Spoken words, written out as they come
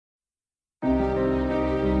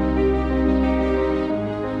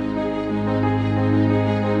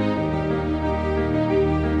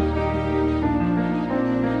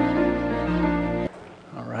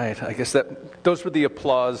guess those were the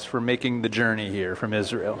applause for making the journey here from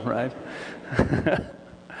Israel, right?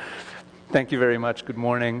 Thank you very much. Good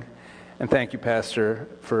morning. And thank you, Pastor,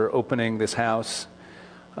 for opening this house.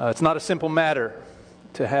 It's not a simple matter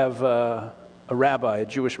to have a rabbi, a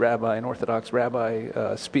Jewish rabbi, an Orthodox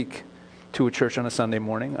rabbi, speak to a church on a Sunday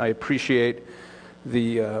morning. I appreciate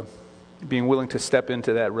the being willing to step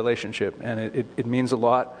into that relationship, and it means a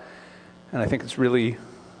lot. And I think it's really,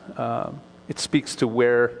 it speaks to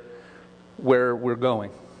where we're going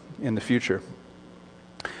in the future.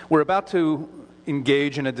 We're about to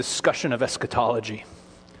engage in a discussion of eschatology,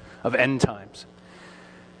 of end times.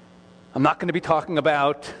 I'm not going to be talking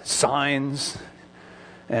about signs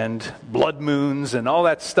and blood moons and all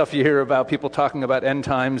that stuff you hear about people talking about end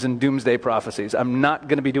times and doomsday prophecies. I'm not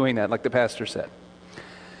going to be doing that, like the pastor said.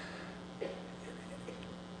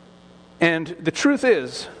 And the truth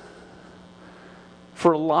is,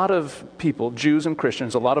 for a lot of people, Jews and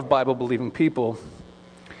Christians, a lot of Bible-believing people,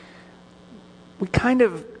 we kind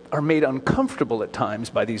of are made uncomfortable at times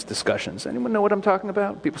by these discussions. Anyone know what I'm talking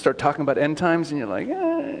about? People start talking about end times and you're like,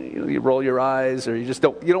 you roll your eyes, or you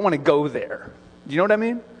don't want to go there. Do you know what I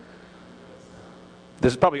mean?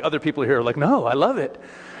 There's probably other people here who are like, no, I love it.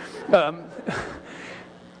 But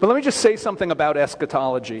let me just say something about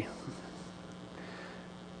eschatology.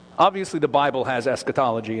 Obviously, the Bible has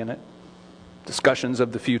eschatology in it. Discussions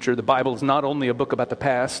of the future. The Bible is not only a book about the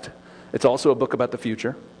past, it's also a book about the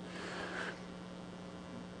future.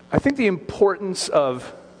 I think the importance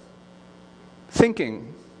of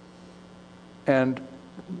thinking and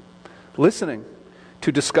listening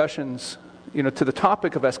to discussions, to the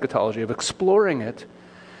topic of eschatology, of exploring it,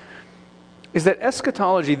 is that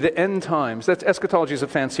eschatology, the end times, eschatology is a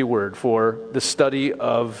fancy word for the study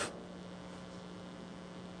of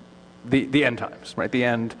the end times, right? The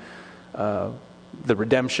end, the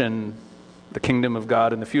redemption, the kingdom of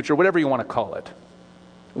God in the future, whatever you want to call it,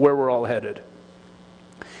 where we're all headed.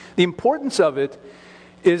 The importance of it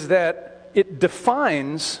is that it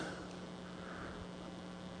defines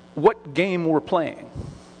what game we're playing.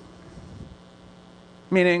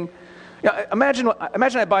 Meaning, imagine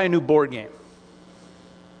I buy a new board game.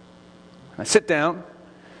 I sit down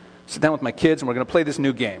with my kids, and we're going to play this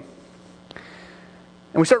new game.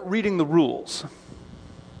 And we start reading the rules.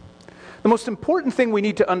 The most important thing we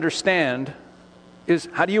need to understand is,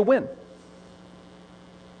 how do you win?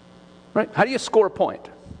 Right? How do you score a point?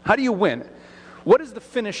 How do you win? What is the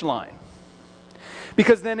finish line?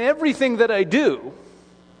 Because then everything that I do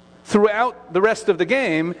throughout the rest of the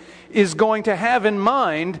game is going to have in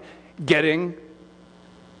mind getting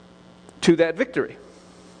to that victory.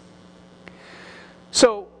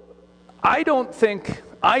 So I don't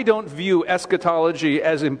view eschatology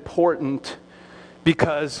as important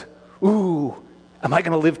because, am I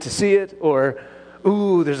going to live to see it? Or,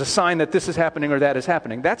 there's a sign that this is happening or that is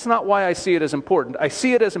happening. That's not why I see it as important. I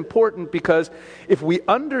see it as important because if we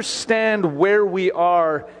understand where we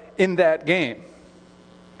are in that game,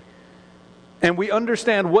 and we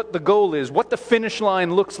understand what the goal is, what the finish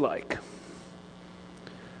line looks like,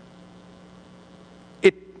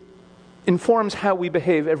 it informs how we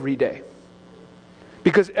behave every day.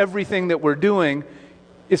 Because everything that we're doing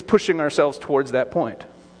is pushing ourselves towards that point.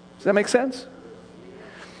 Does that make sense?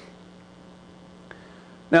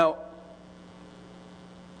 Now,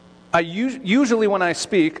 usually when I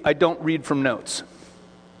speak, I don't read from notes.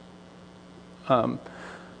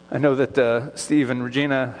 I know that Steve and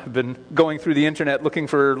Regina have been going through the internet looking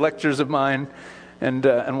for lectures of mine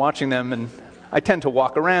and watching them, and I tend to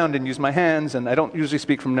walk around and use my hands, and I don't usually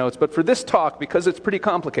speak from notes. But for this talk, because it's pretty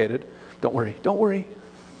complicated, don't worry.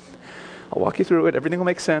 I'll walk you through it. Everything will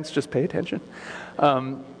make sense. Just pay attention. I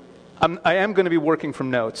am going to be working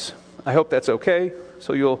from notes. I hope that's okay,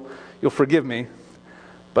 so you'll forgive me.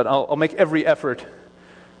 But I'll make every effort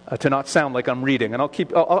to not sound like I'm reading, and I'll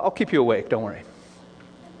keep you awake. Don't worry.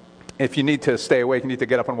 If you need to stay awake, you need to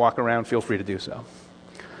get up and walk around, feel free to do so.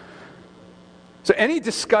 So any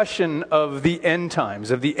discussion of the end times,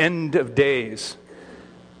 of the end of days,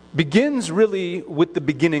 begins really with the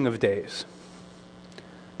beginning of days.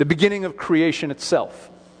 The beginning of creation itself.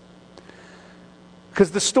 Because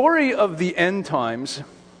the story of the end times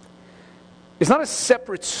is not a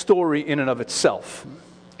separate story in and of itself.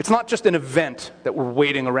 It's not just an event that we're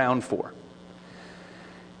waiting around for.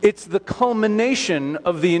 It's the culmination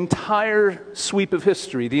of the entire sweep of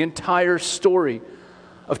history, the entire story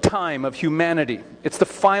of time, of humanity. It's the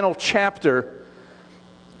final chapter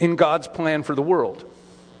in God's plan for the world.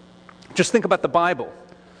 Just think about the Bible.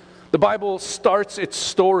 The Bible starts its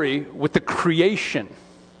story with the creation.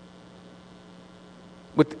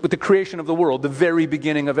 With the creation of the world, the very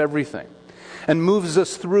beginning of everything. and moves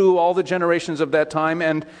us through all the generations of that time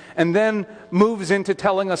and then moves into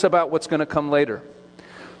telling us about what's going to come later.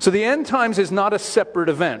 So the end times is not a separate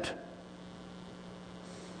event.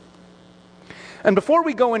 And before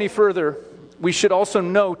we go any further, we should also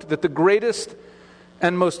note that the greatest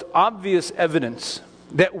and most obvious evidence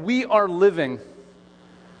that we are living,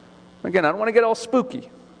 again, I don't want to get all spooky,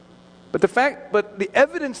 but the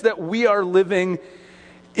evidence that we are living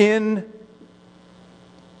in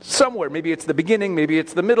somewhere, maybe it's the beginning, maybe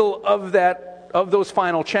it's the middle of those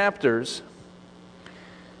final chapters,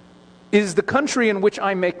 is the country in which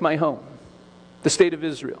I make my home, the state of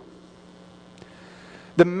Israel.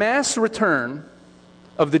 The mass return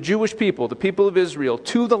of the Jewish people, the people of Israel,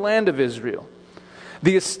 to the land of Israel,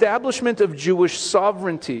 the establishment of Jewish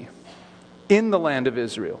sovereignty in the land of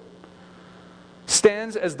Israel,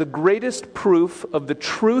 stands as the greatest proof of the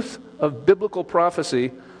truth of biblical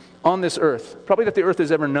prophecy on this earth, probably that the earth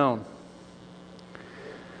has ever known.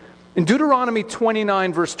 In Deuteronomy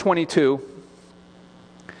 29, verse 22,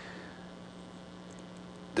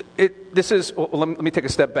 let me take a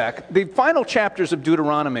step back. The final chapters of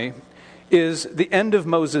Deuteronomy is the end of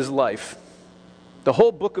Moses' life. The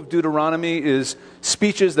whole book of Deuteronomy is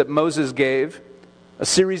speeches that Moses gave, a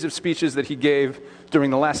series of speeches that he gave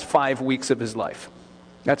during the last 5 weeks of his life.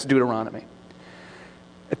 That's Deuteronomy.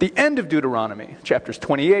 At the end of Deuteronomy, chapters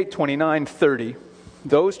 28, 29, 30,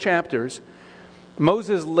 those chapters,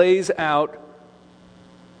 Moses lays out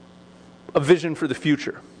a vision for the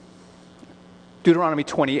future. Deuteronomy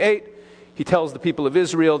 28, he tells the people of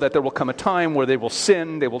Israel that there will come a time where they will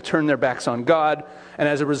sin, they will turn their backs on God, and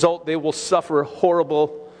as a result, they will suffer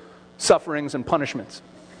horrible sufferings and punishments.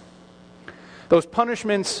 Those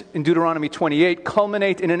punishments in Deuteronomy 28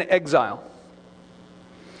 culminate in an exile,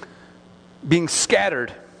 being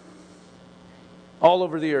scattered all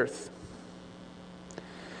over the earth.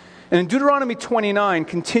 And in Deuteronomy 29,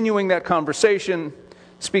 continuing that conversation,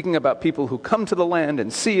 speaking about people who come to the land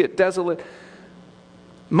and see it desolate,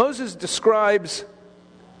 Moses describes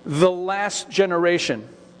the last generation.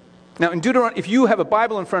 Now, in Deuteronomy, if you have a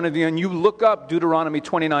Bible in front of you and you look up Deuteronomy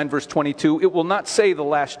 29, verse 22, it will not say the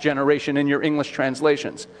last generation in your English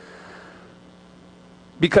translations,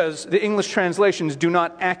 because the English translations do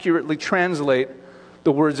not accurately translate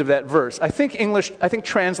the words of that verse. I think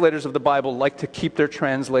translators of the Bible like to keep their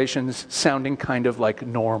translations sounding kind of like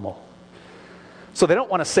normal. So they don't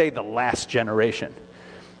want to say the last generation.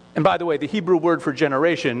 And by the way, the Hebrew word for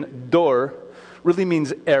generation, dor, really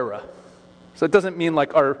means era. So it doesn't mean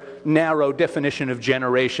like our narrow definition of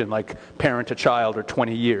generation, like parent to child or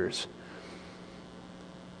 20 years.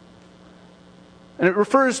 And it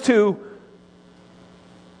refers to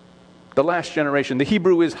the last generation. The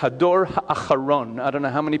Hebrew is hador ha'acharon. I don't know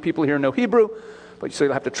how many people here know Hebrew, but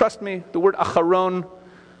you'll have to trust me. The word acharon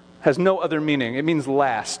has no other meaning. It means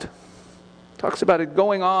last. Talks about it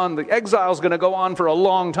going on. The exile is going to go on for a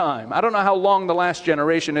long time. I don't know how long the last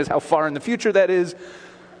generation is, how far in the future that is,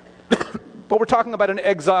 but we're talking about an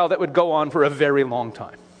exile that would go on for a very long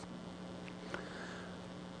time.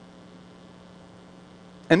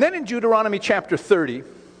 And then in Deuteronomy chapter 30,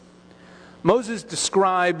 Moses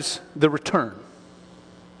describes the return.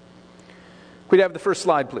 Could we have the first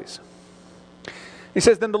slide, please? He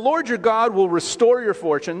says, "Then the Lord your God will restore your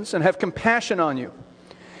fortunes and have compassion on you,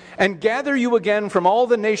 and gather you again from all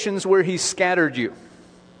the nations where he scattered you.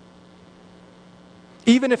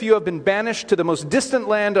 Even if you have been banished to the most distant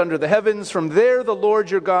land under the heavens, from there the Lord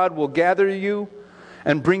your God will gather you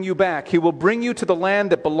and bring you back. He will bring you to the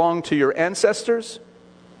land that belonged to your ancestors."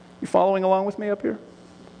 You following along with me up here?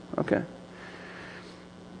 Okay.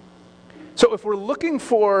 So if we're looking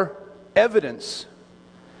for evidence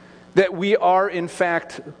that we are in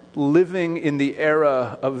fact living in the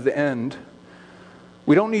era of the end,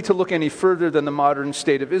 we don't need to look any further than the modern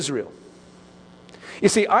state of Israel. You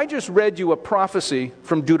see, I just read you a prophecy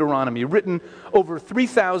from Deuteronomy written over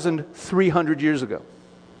 3,300 years ago.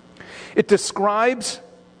 It describes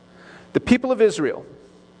the people of Israel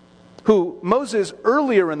who Moses,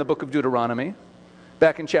 earlier in the book of Deuteronomy,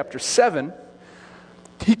 back in chapter 7,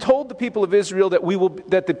 he told the people of Israel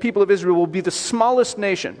that the people of Israel will be the smallest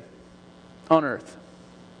nation on earth.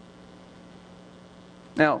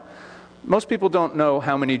 Now, most people don't know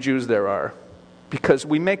how many Jews there are because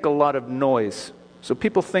we make a lot of noise. So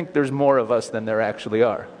people think there's more of us than there actually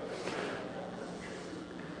are.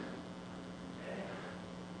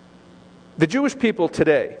 The Jewish people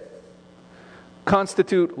today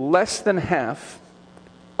constitute less than half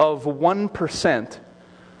of 1%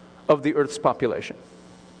 of the earth's population.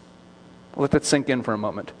 Let that sink in for a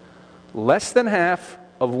moment. Less than half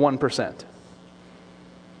of 1%.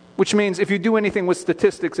 which means if you do anything with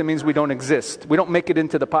statistics, it means we don't exist. We don't make it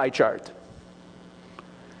into the pie chart.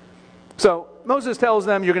 So Moses tells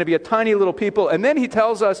them, you're going to be a tiny little people, and then he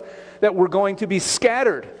tells us that we're going to be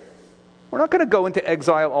scattered. We're not going to go into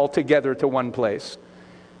exile altogether to one place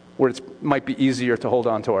where it might be easier to hold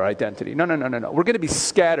on to our identity. No. We're going to be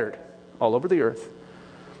scattered all over the earth,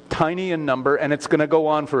 tiny in number, and it's going to go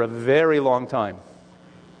on for a very long time.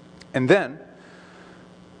 And then,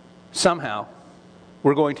 somehow,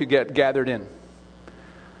 we're going to get gathered in,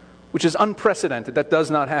 which is unprecedented. That does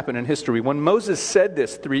not happen in history. When Moses said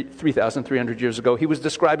this 3,300 years ago, he was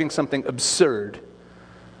describing something absurd.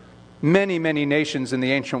 Many, many nations in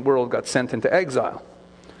the ancient world got sent into exile.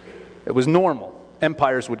 It was normal.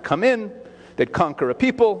 Empires would come in, they'd conquer a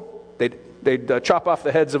people, they'd chop off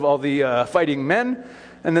the heads of all the fighting men,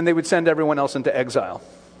 and then they would send everyone else into exile.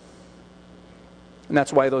 And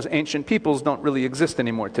that's why those ancient peoples don't really exist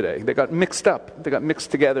anymore today. They got mixed up. They got mixed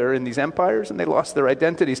together in these empires, and they lost their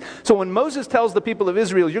identities. So when Moses tells the people of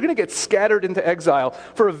Israel, you're going to get scattered into exile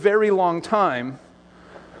for a very long time,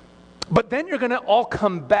 but then you're going to all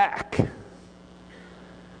come back.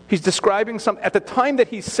 He's describing at the time that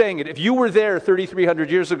he's saying it, if you were there 3,300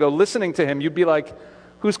 years ago listening to him, you'd be like,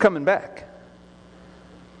 who's coming back?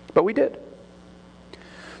 But we did.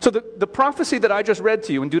 So the prophecy that I just read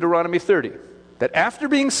to you in Deuteronomy 30, that after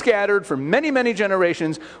being scattered for many, many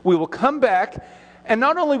generations, we will come back, and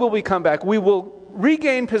not only will we come back, we will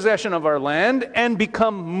regain possession of our land and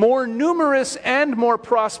become more numerous and more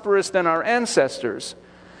prosperous than our ancestors.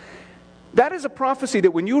 That is a prophecy that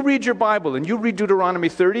when you read your Bible and you read Deuteronomy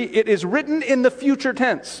 30, it is written in the future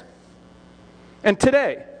tense. And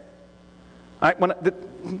today,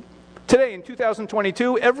 today in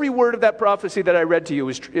 2022, every word of that prophecy that I read to you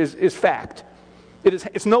is fact.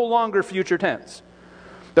 It's no longer future tense.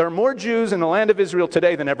 There are more Jews in the land of Israel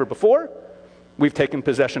today than ever before. We've taken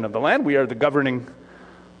possession of the land. We are the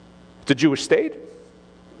Jewish state.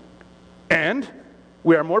 And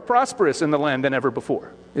we are more prosperous in the land than ever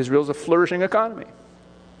before. Israel's a flourishing economy.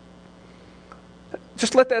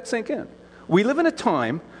 Just let that sink in. We live in a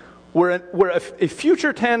time where a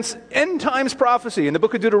future tense end times prophecy in the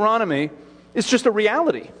book of Deuteronomy is just a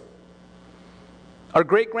reality. Our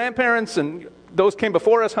great-grandparents and those came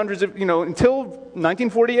before us until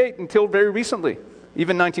 1948, until very recently,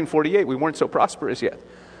 even 1948, we weren't so prosperous yet.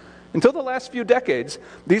 Until the last few decades,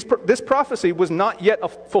 this prophecy was not yet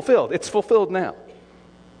fulfilled. It's fulfilled now.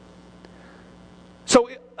 So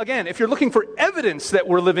again, if you're looking for evidence that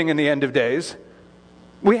we're living in the end of days,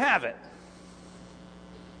 we have it.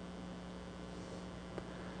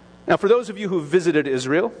 Now, for those of you who visited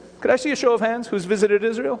Israel, could I see a show of hands? Who's visited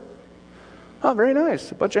Israel? Oh, very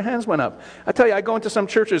nice. A bunch of hands went up. I tell you, I go into some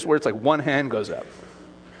churches where it's like one hand goes up.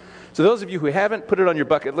 So those of you who haven't, put it on your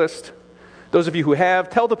bucket list. Those of you who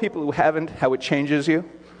have, tell the people who haven't how it changes you,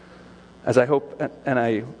 as I hope and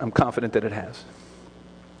I'm confident that it has.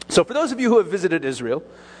 So for those of you who have visited Israel,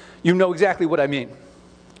 you know exactly what I mean.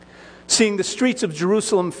 Seeing the streets of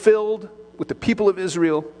Jerusalem filled with the people of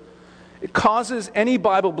Israel, it causes any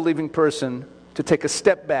Bible-believing person to take a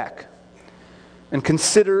step back and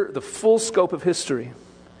consider the full scope of history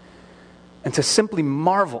and to simply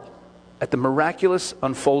marvel at the miraculous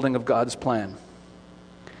unfolding of God's plan.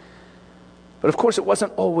 But of course, it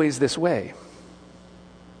wasn't always this way.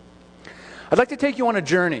 I'd like to take you on a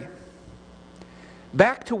journey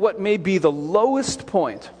back to what may be the lowest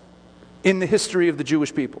point in the history of the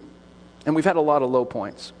Jewish people. And we've had a lot of low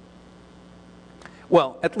points.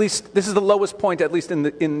 Well, at least this is the lowest point, at least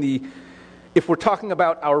if we're talking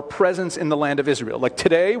about our presence in the land of Israel. Like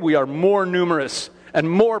today, we are more numerous and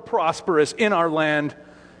more prosperous in our land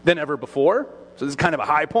than ever before. So this is kind of a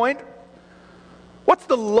high point. What's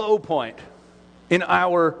the low point in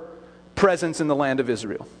our presence in the land of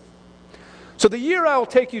Israel? So the year I'll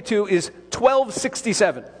take you to is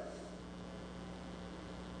 1267. There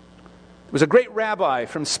was a great rabbi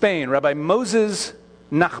from Spain, Rabbi Moses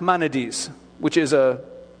Nachmanides, which is a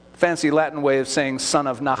fancy Latin way of saying son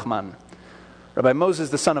of Nachman. Rabbi Moses,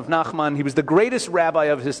 the son of Nachman, he was the greatest rabbi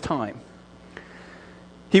of his time.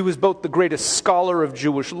 He was both the greatest scholar of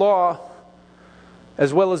Jewish law,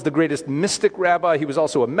 as well as the greatest mystic rabbi. He was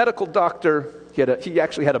also a medical doctor. He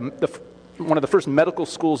actually had one of the first medical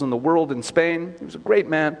schools in the world in Spain. He was a great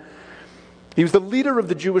man. He was the leader of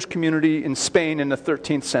the Jewish community in Spain in the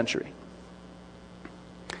 13th century.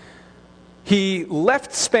 He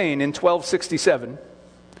left Spain in 1267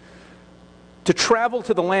 to travel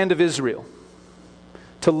to the land of Israel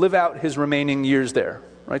to live out his remaining years there.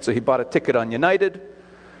 Right? So he bought a ticket on United.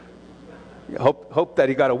 Hope that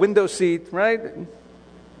he got a window seat, right?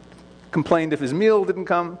 Complained if his meal didn't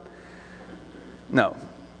come. No.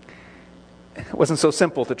 It wasn't so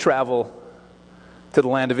simple to travel to the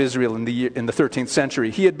land of Israel in the 13th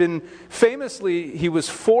century. He was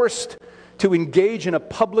forced to engage in a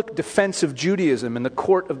public defense of Judaism in the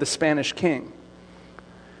court of the Spanish king,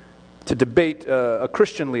 to debate a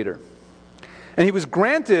Christian leader. And he was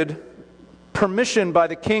granted permission by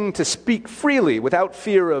the king to speak freely without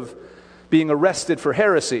fear of being arrested for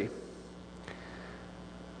heresy.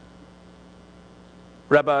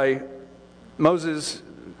 Rabbi Moses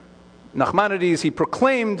Nachmanides, he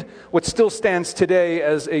proclaimed what still stands today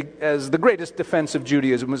as the greatest defense of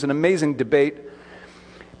Judaism. It was an amazing debate.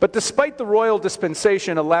 But despite the royal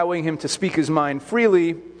dispensation allowing him to speak his mind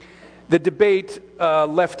freely, the debate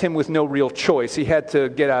left him with no real choice. He had to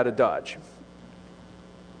get out of Dodge.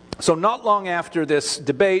 So not long after this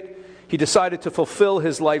debate, he decided to fulfill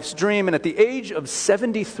his life's dream, and at the age of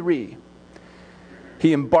 73,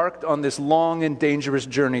 he embarked on this long and dangerous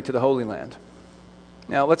journey to the Holy Land.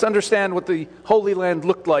 Now, let's understand what the Holy Land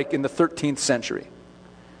looked like in the 13th century.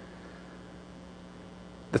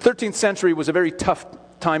 The 13th century was a very tough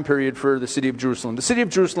time period for the city of Jerusalem. The city of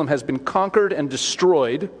Jerusalem has been conquered and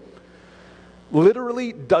destroyed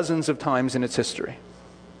literally dozens of times in its history.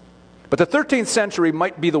 But the 13th century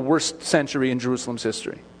might be the worst century in Jerusalem's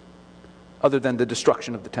history, other than the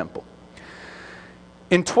destruction of the temple.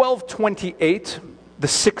 In 1228, the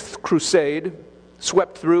Sixth Crusade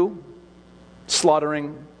swept through,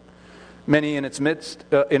 slaughtering many in its midst,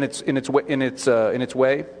 in its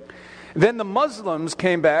way. Then the Muslims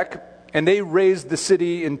came back and they razed the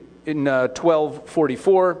city in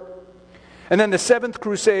 1244. And then the Seventh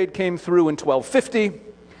Crusade came through in 1250.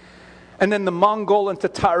 And then the Mongol and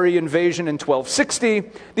Tatari invasion in 1260.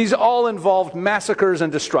 These all involved massacres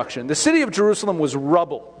and destruction. The city of Jerusalem was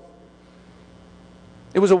rubble.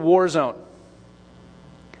 It was a war zone.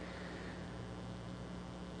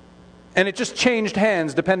 And it just changed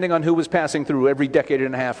hands depending on who was passing through every decade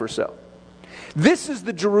and a half or so. This is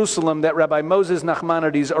the Jerusalem that Rabbi Moses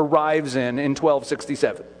Nachmanides arrives in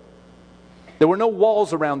 1267. There were no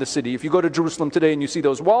walls around the city. If you go to Jerusalem today and you see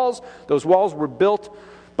those walls were built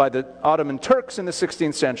by the Ottoman Turks in the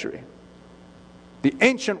 16th century. The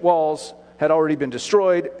ancient walls had already been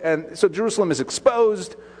destroyed, and so Jerusalem is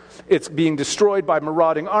exposed. It's being destroyed by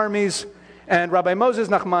marauding armies, and Rabbi Moses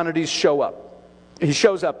Nachmanides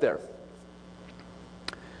shows up there.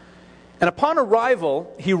 And upon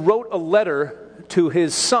arrival, he wrote a letter to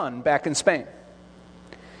his son back in Spain.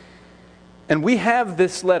 And we have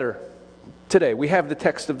this letter today. We have the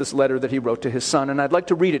text of this letter that he wrote to his son, and I'd like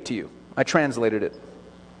to read it to you. I translated it.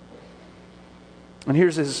 And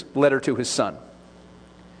here's his letter to his son.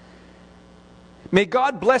 May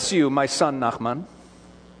God bless you, my son Nachman.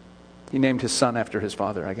 He named his son after his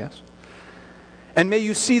father, I guess. And may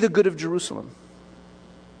you see the good of Jerusalem.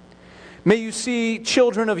 May you see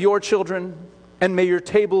children of your children, and may your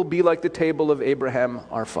table be like the table of Abraham,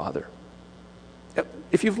 our father.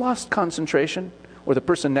 If you've lost concentration, or the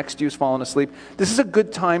person next to you has fallen asleep, this is a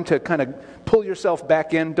good time to kind of pull yourself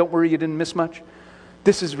back in. Don't worry, you didn't miss much.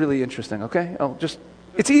 This is really interesting, okay?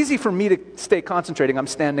 It's easy for me to stay concentrating. I'm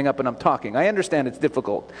standing up and I'm talking. I understand it's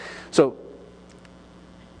difficult. So,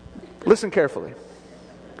 listen carefully.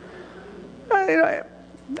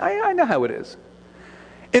 I know how it is.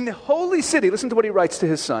 In the holy city, listen to what he writes to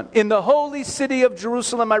his son. In the holy city of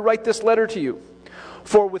Jerusalem, I write this letter to you.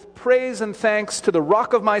 For with praise and thanks to the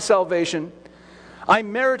rock of my salvation, I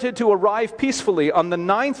merited to arrive peacefully on the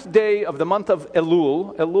 9th day of the month of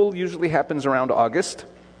Elul. Elul usually happens around August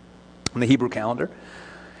on the Hebrew calendar.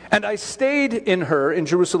 And I stayed in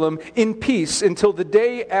Jerusalem, in peace until the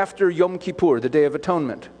day after Yom Kippur, the Day of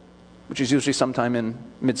Atonement, which is usually sometime in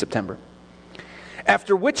mid-September.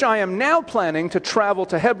 After which I am now planning to travel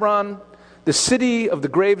to Hebron, the city of the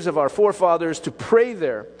graves of our forefathers, to pray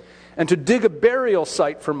there and to dig a burial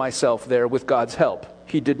site for myself there with God's help.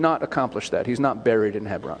 He did not accomplish that. He's not buried in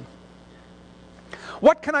Hebron.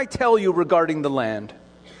 What can I tell you regarding the land?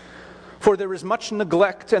 For there is much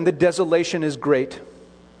neglect and the desolation is great.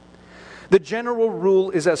 The general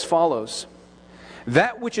rule is as follows.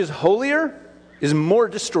 That which is holier is more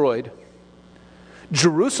destroyed.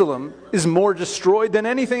 Jerusalem is more destroyed than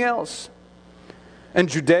anything else. And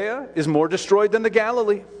Judea is more destroyed than the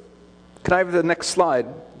Galilee. Can I have the next slide?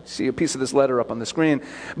 See a piece of this letter up on the screen.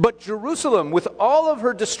 But Jerusalem, with all of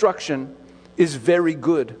her destruction, is very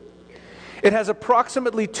good. It has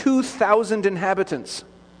approximately 2,000 inhabitants.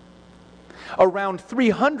 Around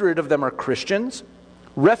 300 of them are Christians,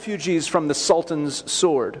 refugees from the Sultan's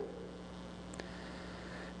sword.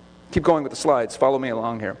 Keep going with the slides. Follow me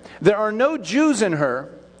along here. There are no Jews in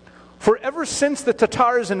her, for ever since the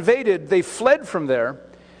Tatars invaded, they fled from there,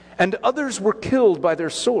 and others were killed by their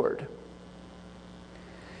sword.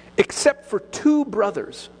 except for two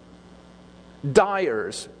brothers,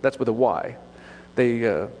 dyers, that's with a Y.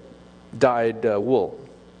 They dyed wool.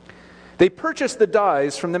 They purchased the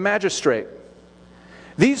dyes from the magistrate.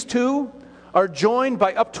 These two are joined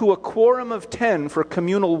by up to a quorum of 10 for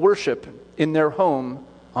communal worship in their home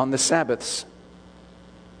on the Sabbaths.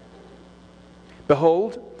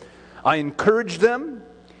 Behold, I encouraged them,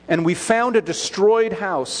 and we found a destroyed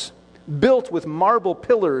house, built with marble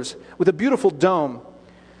pillars, with a beautiful dome.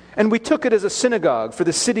 And we took it as a synagogue, for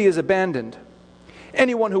the city is abandoned.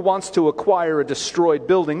 Anyone who wants to acquire a destroyed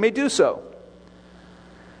building may do so.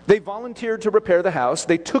 They volunteered to repair the house.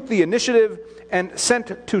 They took the initiative and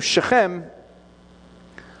sent to Shechem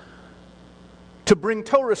to bring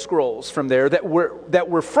Torah scrolls from there that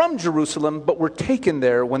were from Jerusalem, but were taken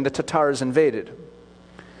there when the Tatars invaded.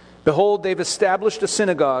 Behold, they've established a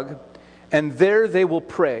synagogue, and there they will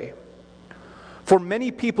pray. For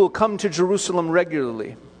many people come to Jerusalem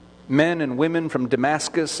regularly, men and women from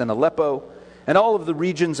Damascus and Aleppo, and all of the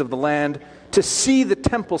regions of the land, to see the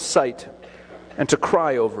temple site and to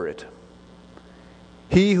cry over it.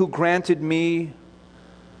 He who granted me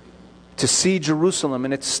to see Jerusalem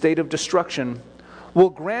in its state of destruction will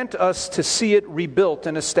grant us to see it rebuilt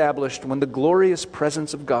and established when the glorious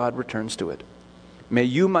presence of God returns to it. May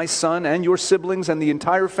you, my son, and your siblings and the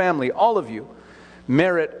entire family, all of you,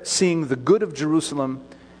 merit seeing the good of Jerusalem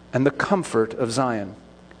and the comfort of Zion.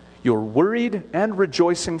 Your worried and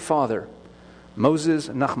rejoicing father, Moses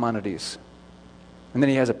Nachmanides. And then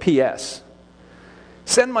he has a P.S.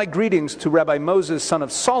 Send my greetings to Rabbi Moses, son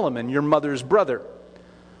of Solomon, your mother's brother.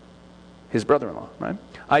 His brother-in-law, right?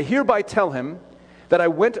 I hereby tell him that I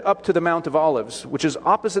went up to the Mount of Olives, which is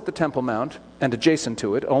opposite the Temple Mount and adjacent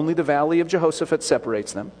to it. Only the valley of Jehoshaphat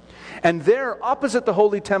separates them. And there, opposite the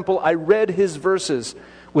holy temple, I read his verses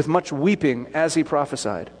with much weeping as he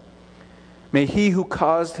prophesied. May he who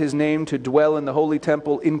caused his name to dwell in the holy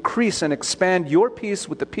temple increase and expand your peace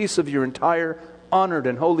with the peace of your entire honored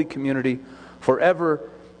and holy community forever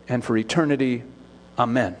and for eternity.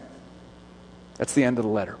 Amen. That's the end of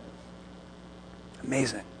the letter.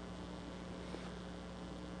 Amazing.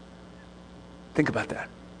 Think about that.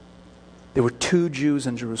 There were two Jews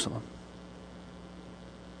in Jerusalem.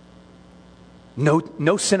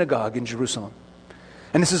 No synagogue in Jerusalem.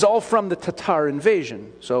 And this is all from the Tatar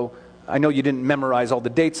invasion. So I know you didn't memorize all the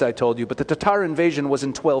dates I told you, but the Tatar invasion was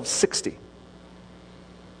in 1260.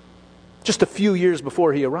 Just a few years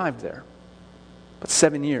before he arrived there. But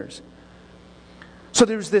 7 years. So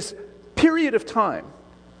there's this period of time,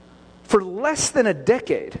 for less than a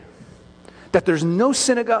decade, that there's no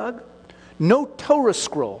synagogue, no Torah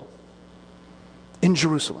scroll in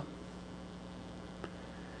Jerusalem.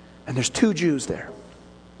 And there's two Jews there.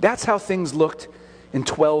 That's how things looked in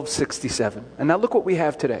 1267. And now look what we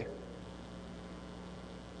have today.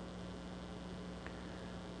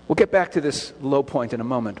 We'll get back to this low point in a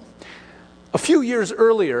moment. A few years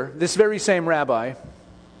earlier, this very same rabbi,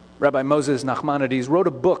 Rabbi Moses Nachmanides, wrote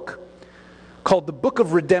a book called The Book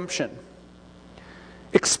of Redemption,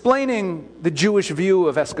 explaining the Jewish view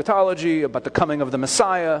of eschatology, about the coming of the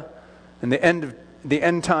Messiah and the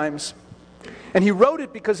end times. And he wrote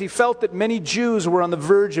it because he felt that many Jews were on the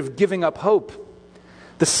verge of giving up hope.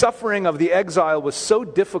 The suffering of the exile was so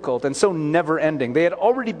difficult and so never-ending. They had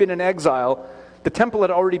already been in exile. The temple had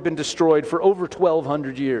already been destroyed for over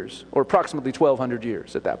 1,200 years, or approximately 1,200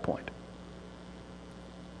 years at that point.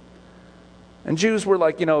 And Jews were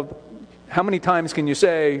like, how many times can you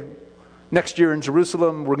say, next year in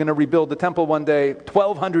Jerusalem, we're going to rebuild the temple one day?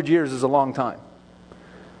 1,200 years is a long time.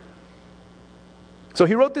 So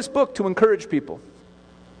he wrote this book to encourage people.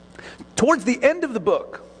 Towards the end of the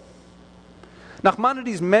book,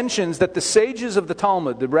 Nachmanides mentions that the sages of the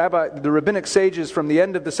Talmud, the rabbinic sages from the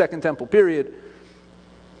end of the Second Temple period,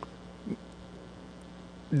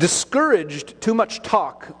 discouraged too much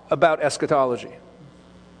talk about eschatology,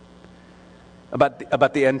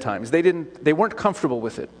 about the end times. They weren't comfortable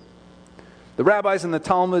with it. The rabbis in the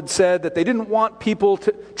Talmud said that they didn't want people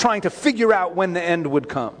trying to figure out when the end would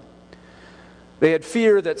come. They had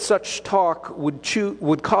fear that such talk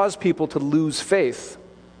would cause people to lose faith,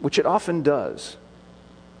 which it often does.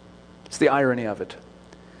 It's the irony of it.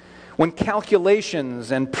 When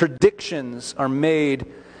calculations and predictions are made,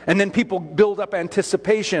 and then people build up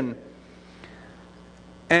anticipation,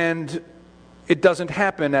 and it doesn't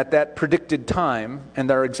happen at that predicted time, and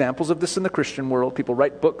there are examples of this in the Christian world. People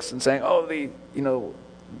write books and saying, the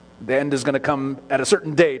end is going to come at a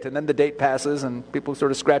certain date, and then the date passes, and people sort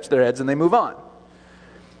of scratch their heads and they move on.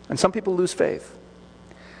 And some people lose faith.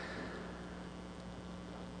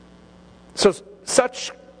 So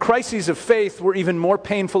such crises of faith were even more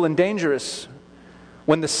painful and dangerous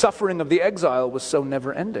when the suffering of the exile was so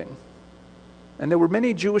never-ending. And there were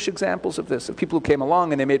many Jewish examples of this, of people who came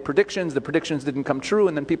along and they made predictions, the predictions didn't come true,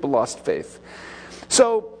 and then people lost faith.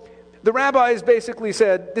 So the rabbis basically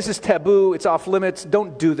said, this is taboo, it's off limits,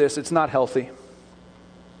 don't do this, it's not healthy.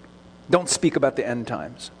 Don't speak about the end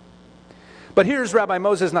times. But here's Rabbi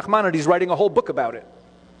Moses Nachmanides writing a whole book about it.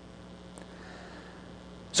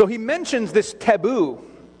 So he mentions this taboo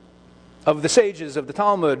of the sages of the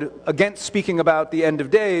Talmud against speaking about the end of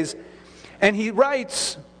days, and he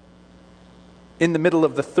writes in the middle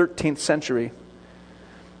of the 13th century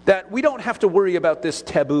that we don't have to worry about this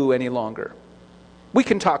taboo any longer. We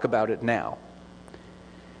can talk about it now.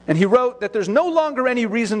 And he wrote that there's no longer any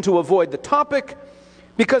reason to avoid the topic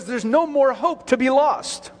because there's no more hope to be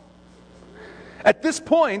lost. At this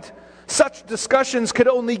point, such discussions could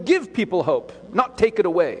only give people hope, not take it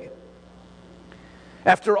away.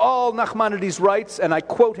 After all, Nachmanides writes, and I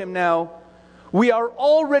quote him now, we are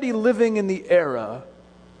already living in the era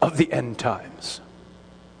of the end times.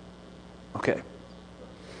 Okay.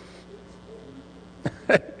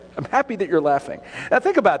 I'm happy that you're laughing. Now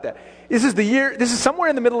think about that. This is somewhere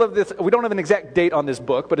in the middle of this, we don't have an exact date on this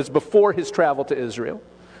book, but it's before his travel to Israel.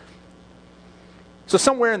 So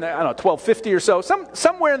somewhere in the, 1250 or so,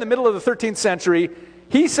 somewhere in the middle of the 13th century,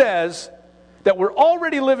 he says that we're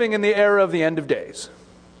already living in the era of the end of days.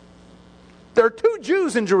 There are 2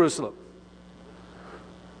 Jews in Jerusalem.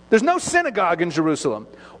 There's no synagogue in Jerusalem.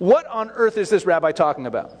 What on earth is this rabbi talking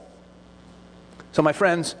about? So my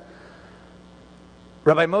friends,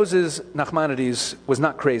 Rabbi Moses Nachmanides was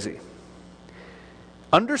not crazy.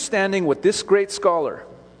 Understanding what this great scholar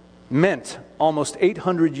meant almost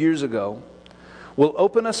 800 years ago will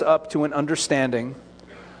open us up to an understanding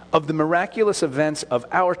of the miraculous events of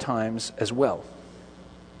our times as well.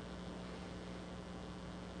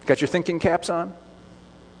 Got your thinking caps on?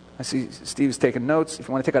 I see Steve's taking notes. If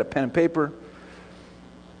you want to take out a pen and paper,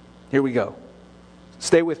 here we go.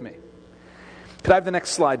 Stay with me. Could I have the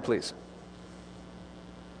next slide, please?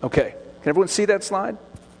 Okay. Can everyone see that slide?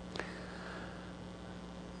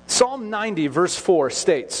 Psalm 90, verse 4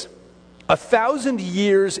 states, 1,000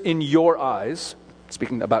 years in your eyes,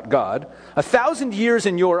 speaking about God, 1,000 years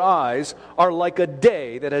in your eyes are like a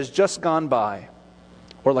day that has just gone by,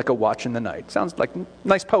 or like a watch in the night. Sounds like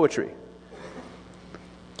nice poetry.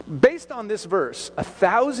 Based on this verse,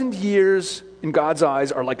 1,000 years in God's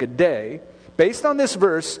eyes are like a day. Based on this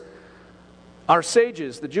verse, our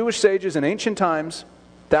sages, the Jewish sages in ancient times,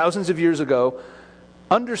 thousands of years ago,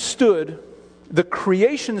 understood the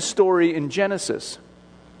creation story in Genesis,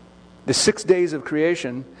 the 6 days of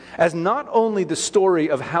creation, as not only the story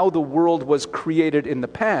of how the world was created in the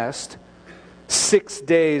past, 6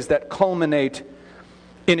 days that culminate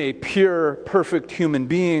in a pure, perfect human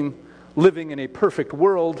being living in a perfect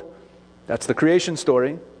world. That's the creation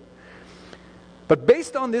story. But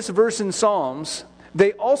based on this verse in Psalms,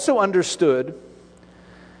 they also understood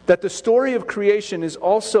that the story of creation is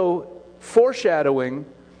also foreshadowing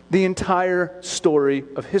the entire story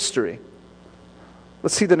of history.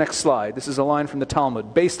 Let's see the next slide. This is a line from the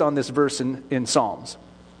Talmud based on this verse in Psalms.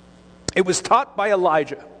 It was taught by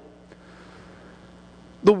Elijah.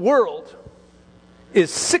 The world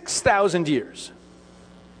is 6,000 years.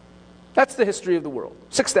 That's the history of the world,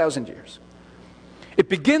 6,000 years. It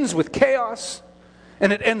begins with chaos,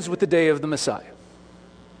 and it ends with the day of the Messiah.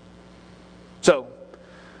 So,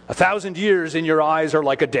 1,000 years in your eyes are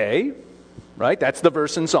like a day, right? That's the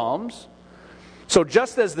verse in Psalms. So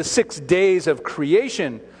just as the 6 days of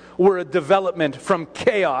creation were a development from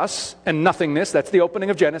chaos and nothingness, that's the opening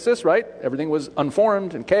of Genesis, right? Everything was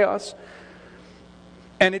unformed and chaos.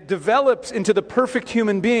 And it develops into the perfect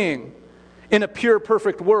human being in a pure,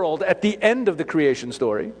 perfect world at the end of the creation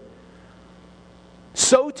story.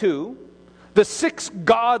 So too, the 6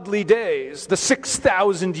 godly days, the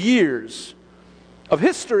 6,000 years of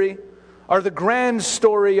history, are the grand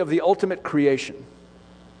story of the ultimate creation.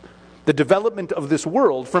 The development of this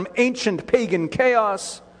world from ancient pagan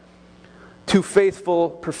chaos to faithful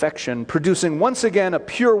perfection, producing once again a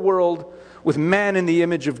pure world with man in the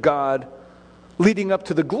image of God, leading up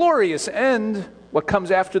to the glorious end. What comes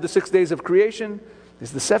after the 6 days of creation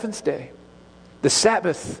is the 7th day, the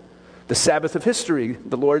Sabbath of history,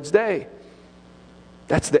 the Lord's Day.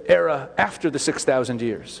 That's the era after the 6,000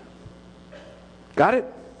 years. Got it?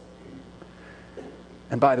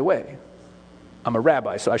 And by the way, I'm a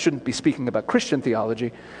rabbi, so I shouldn't be speaking about Christian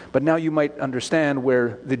theology, but now you might understand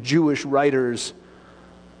where the Jewish writers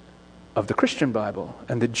of the Christian Bible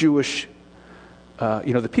and the Jewish,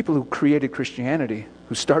 the people who created Christianity,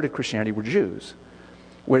 who started Christianity, were Jews,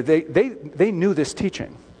 where they knew this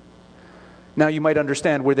teaching. Now you might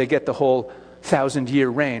understand where they get the whole 6,000-year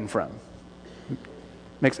reign from.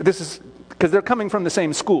 This is because they're coming from the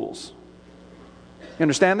same schools. You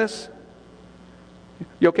understand this?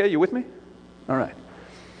 You okay? You with me? All right.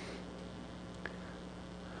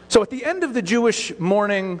 So at the end of the Jewish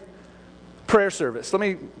morning prayer service,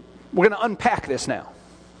 we're going to unpack this now.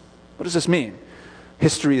 What does this mean?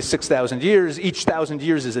 History is 6,000 years. Each 1,000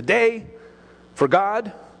 years is a day for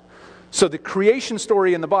God. So the creation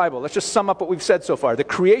story in the Bible, let's just sum up what we've said so far. The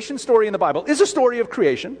creation story in the Bible is a story of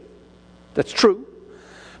creation. That's true.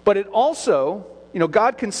 But it also,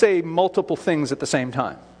 God can say multiple things at the same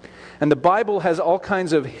time. And the Bible has all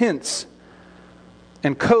kinds of hints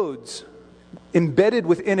and codes embedded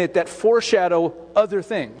within it that foreshadow other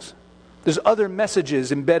things. There's other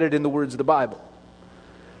messages embedded in the words of the Bible.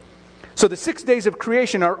 So the 6 days of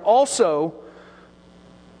creation are also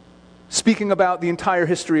speaking about the entire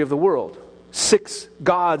history of the world.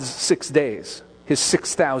 God's 6 days, his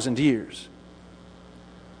 6,000 years,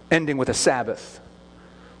 ending with a Sabbath,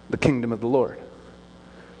 the kingdom of the Lord.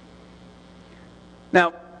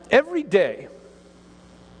 Now, every day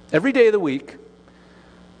of the week,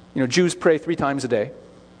 Jews pray 3 times a day.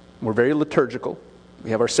 We're very liturgical. We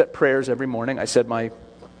have our set prayers every morning. I said my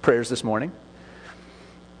prayers this morning.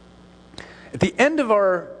 At the end of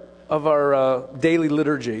our daily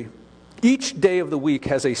liturgy, each day of the week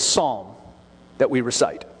has a psalm that we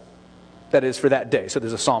recite. That is for that day. So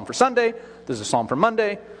there's a psalm for Sunday, there's a psalm for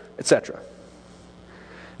Monday, etc.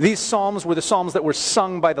 These psalms were the psalms that were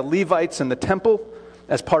sung by the Levites in the temple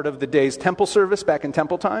as part of the day's temple service back in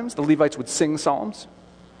temple times. The Levites would sing psalms.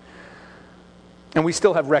 And we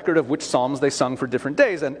still have record of which psalms they sung for different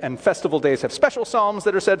days. And festival days have special psalms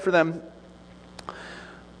that are said for them.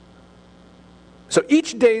 So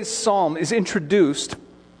each day's psalm is introduced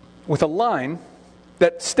with a line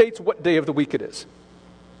that states what day of the week it is.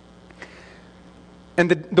 And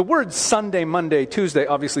the words Sunday, Monday, Tuesday,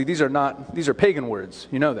 obviously these are pagan words.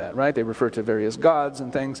 You know that, right? They refer to various gods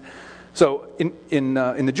and things. So in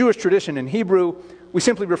the Jewish tradition, in Hebrew, we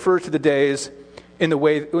simply refer to the days in the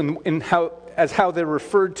way as how they're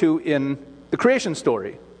referred to in the creation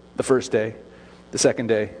story. The first day, the second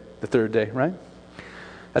day, the third day, right?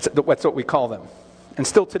 That's what we call them. And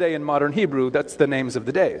still today in modern Hebrew, that's the names of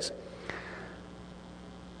the days.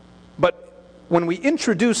 But when we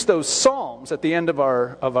introduce those psalms at the end of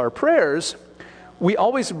our prayers, we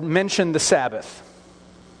always mention the Sabbath.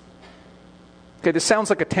 Okay, this sounds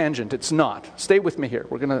like a tangent. It's not. Stay with me here.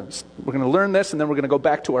 We're going to learn this, and then we're going to go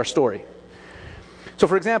back to our story. So,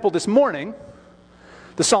 for example, this morning,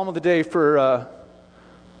 the psalm of the day for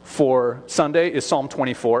Sunday is Psalm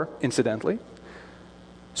 24, incidentally.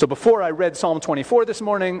 So before I read Psalm 24 this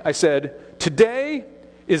morning, I said, today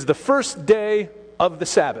is the first day of the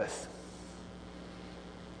Sabbath.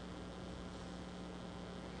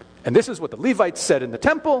 And this is what the Levites said in the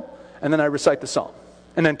temple, and then I recite the psalm.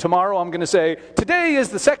 And then tomorrow I'm going to say, today is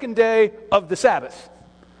the second day of the Sabbath.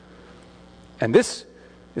 And this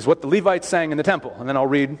is what the Levites sang in the temple. And then I'll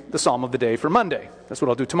read the psalm of the day for Monday. That's what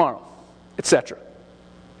I'll do tomorrow, etc.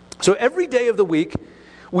 So every day of the week,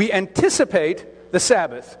 we anticipate the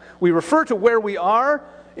Sabbath. We refer to where we are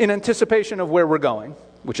in anticipation of where we're going,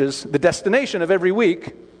 which is the destination of every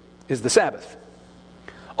week is the Sabbath.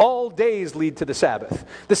 All days lead to the Sabbath.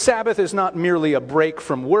 The Sabbath is not merely a break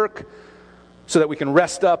from work so that we can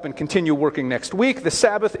rest up and continue working next week. The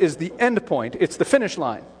Sabbath is the end point. It's the finish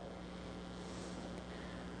line.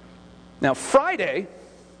 Now, Friday,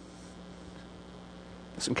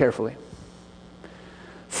 listen carefully.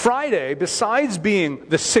 Friday, besides being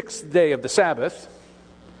the 6th day of the Sabbath,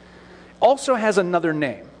 also has another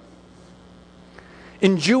name.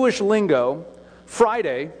 In Jewish lingo,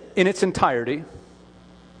 Friday, in its entirety,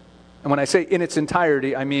 and when I say in its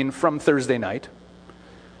entirety, I mean from Thursday night.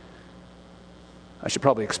 I should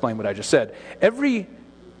probably explain what I just said.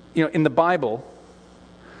 In the Bible,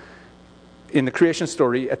 in the creation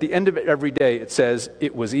story, at the end of every day, it says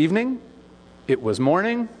it was evening, it was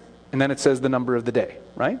morning, and then it says the number of the day,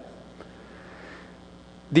 right?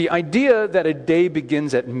 The idea that a day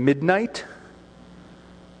begins at midnight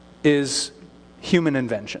is human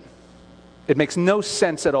invention. It makes no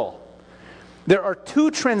sense at all. There are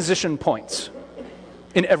 2 transition points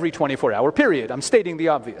in every 24-hour period. I'm stating the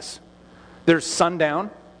obvious. There's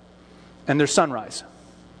sundown and there's sunrise.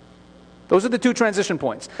 Those are the 2 transition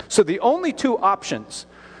points. So the only 2 options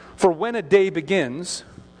for when a day begins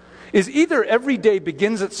is either every day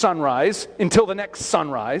begins at sunrise until the next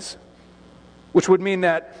sunrise, which would mean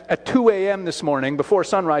that at 2 a.m. this morning, before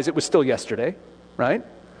sunrise, it was still yesterday, right?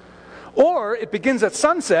 Or it begins at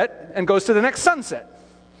sunset and goes to the next sunset.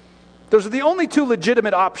 Those are the only two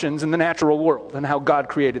legitimate options in the natural world and how God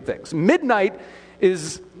created things. Midnight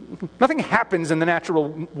is, nothing happens in the natural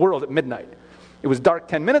world at midnight. It was dark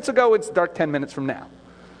 10 minutes ago, it's dark 10 minutes from now.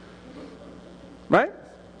 Right?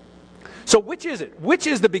 So which is it? Which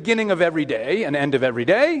is the beginning of every day and end of every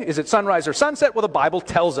day? Is it sunrise or sunset? Well, the Bible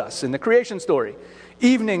tells us in the creation story.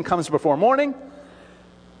 Evening comes before morning,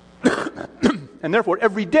 and therefore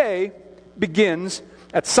every day begins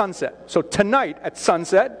at sunset. So tonight at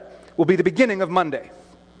sunset will be the beginning of Monday.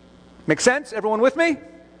 Make sense? Everyone with me?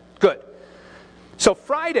 Good. So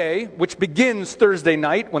Friday, which begins Thursday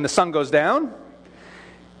night when the sun goes down,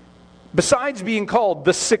 besides being called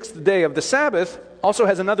the sixth day of the Sabbath, also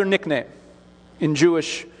has another nickname. In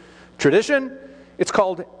Jewish tradition, it's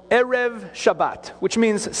called Erev Shabbat, which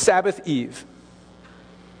means Sabbath Eve.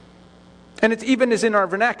 And it even is in our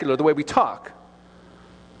vernacular, the way we talk.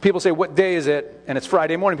 People say, what day is it? And it's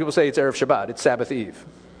Friday morning. People say it's Erev Shabbat, it's Sabbath Eve.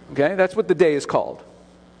 Okay, that's what the day is called.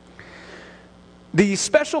 The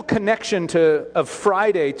special connection of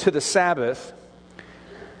Friday to the Sabbath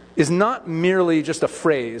is not merely just a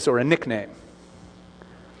phrase or a nickname,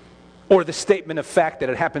 or the statement of fact that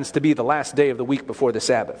it happens to be the last day of the week before the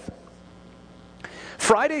Sabbath.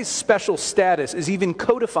 Friday's special status is even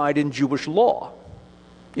codified in Jewish law.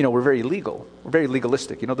 You know, we're very legal. We're very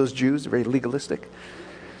legalistic. You know those Jews are very legalistic.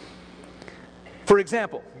 For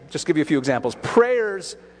example, just give you a few examples.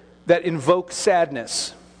 Prayers that invoke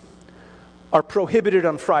sadness are prohibited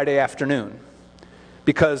on Friday afternoon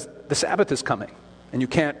because the Sabbath is coming and you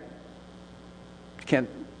can't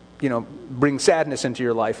bring sadness into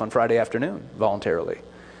your life on Friday afternoon voluntarily.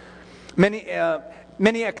 Many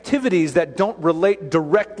activities that don't relate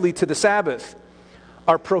directly to the Sabbath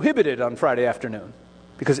are prohibited on Friday afternoon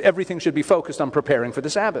because everything should be focused on preparing for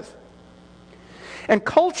the Sabbath. And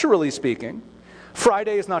culturally speaking,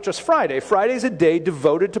 Friday is not just Friday. Friday is a day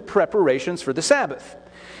devoted to preparations for the Sabbath.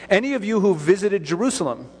 Any of you who visited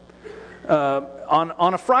Jerusalem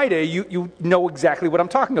on a Friday, you know exactly what I'm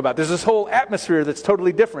talking about. There's this whole atmosphere that's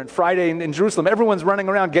totally different. Friday in Jerusalem, everyone's running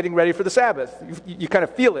around getting ready for the Sabbath. You kind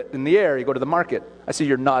of feel it in the air. You go to the market. I see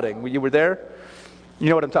you're nodding. You were there? You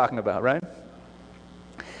know what I'm talking about, right?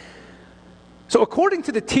 So according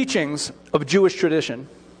to the teachings of Jewish tradition,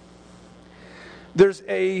 there's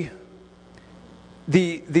the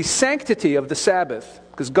sanctity of the Sabbath,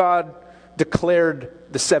 because God declared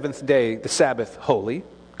the seventh day, the Sabbath, holy.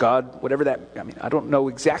 God, whatever that, I don't know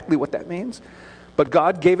exactly what that means, but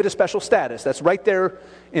God gave it a special status. That's right there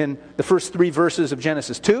in the first 3 verses of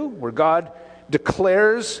Genesis 2, where God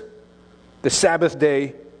declares the Sabbath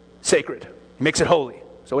day sacred. He makes it holy.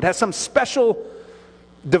 So it has some special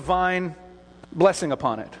divine blessing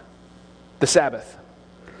upon it, the Sabbath.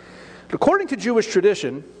 But according to Jewish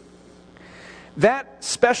tradition, that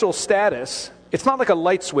special status, it's not like a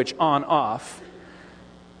light switch on-off.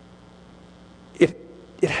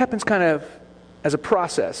 It happens kind of as a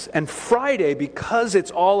process. And Friday, because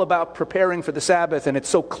it's all about preparing for the Sabbath and it's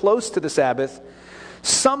so close to the Sabbath,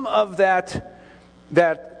 some of that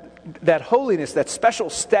holiness, that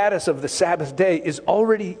special status of the Sabbath day is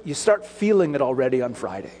already, you start feeling it already on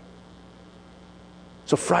Friday.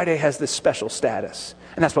 So Friday has this special status.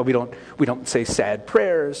 And that's why we don't say sad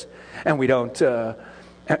prayers, and we don't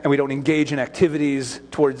engage in activities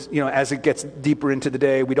towards, as it gets deeper into the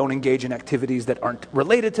day, we don't engage in activities that aren't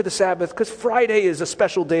related to the Sabbath, because Friday is a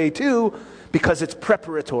special day too, because it's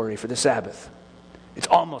preparatory for the Sabbath. It's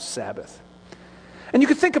almost Sabbath. And you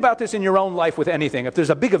can think about this in your own life with anything. If there's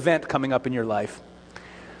a big event coming up in your life,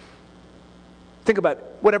 think about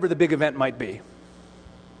whatever the big event might be.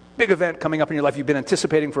 Big event coming up in your life you've been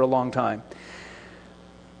anticipating for a long time.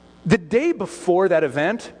 The day before that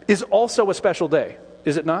event is also a special day,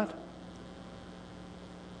 is it not?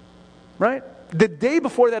 Right? The day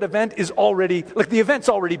before that event is already, like the event's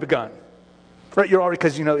already begun. Right? You're already,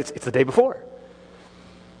 because it's the day before.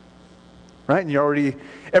 Right? And you're already,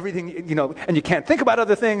 everything, and you can't think about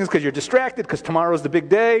other things because you're distracted because tomorrow's the big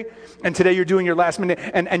day, and today you're doing your last minute,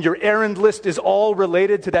 and your errand list is all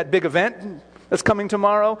related to that big event that's coming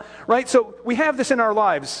tomorrow. Right? So we have this in our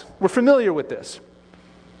lives. We're familiar with this.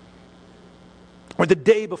 Or the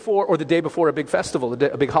day before a big festival,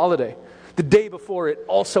 a big holiday. The day before it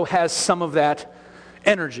also has some of that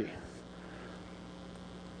energy.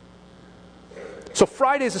 So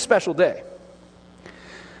Friday is a special day.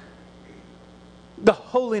 The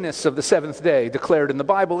holiness of the seventh day declared in the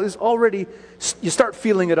Bible is already, you start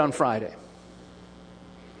feeling it on Friday.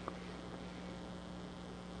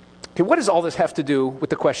 Okay, what does all this have to do with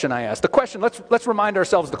the question I asked? The question, let's remind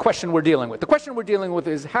ourselves the question we're dealing with. The question we're dealing with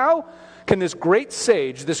is, how can this great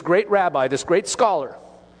sage, this great rabbi, this great scholar,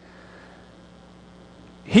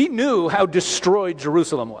 He knew how destroyed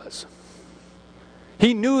Jerusalem was.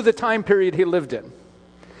 He knew the time period he lived in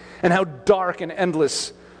and how dark and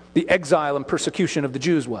endless the exile and persecution of the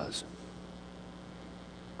Jews was.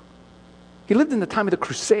 He lived in the time of the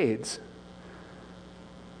Crusades.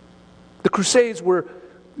 The Crusades were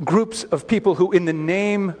groups of people who, in the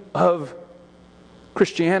name of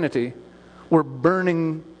Christianity, were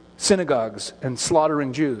burning synagogues and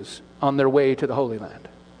slaughtering Jews on their way to the Holy Land.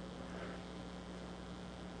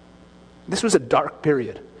 This was a dark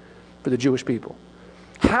period for the Jewish people.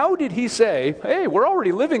 How did he say, hey, we're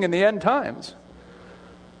already living in the end times?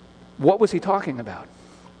 What was he talking about?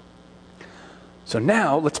 So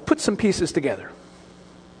now, let's put some pieces together.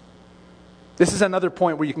 This is another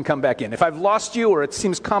point where you can come back in. If I've lost you or it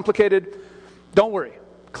seems complicated, don't worry.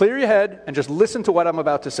 Clear your head and just listen to what I'm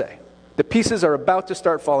about to say. The pieces are about to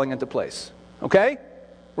start falling into place. Okay?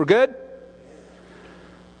 We're good?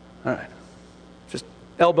 All right. Just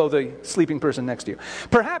elbow the sleeping person next to you.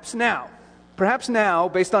 Perhaps now,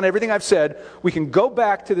 based on everything I've said, we can go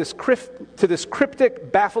back to this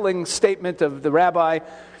cryptic, baffling statement of the rabbi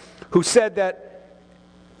who said that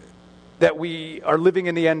we are living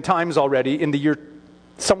in the end times already in the year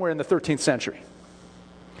somewhere in the 13th century.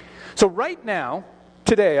 So right now,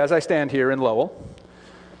 today, as I stand here in Lowell,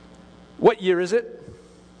 what year is it?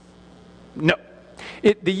 No.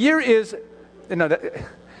 The year is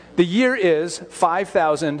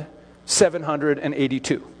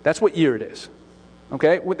 5,782. That's what year it is.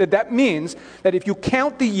 Okay? That means that if you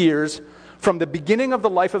count the years from the beginning of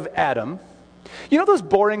the life of Adam, you know those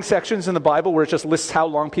boring sections in the Bible where it just lists how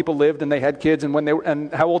long people lived and they had kids and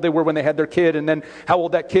and how old they were when they had their kid and then how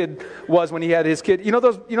old that kid was when he had his kid? You know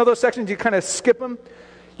those sections you kind of skip them?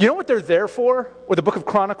 You know what they're there for? Or the book of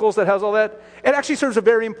Chronicles that has all that? It actually serves a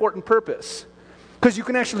very important purpose. Because you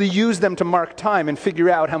can actually use them to mark time and figure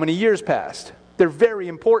out how many years passed. They're very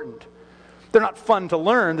important. They're not fun to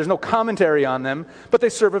learn. There's no commentary on them, but they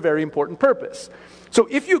serve a very important purpose. So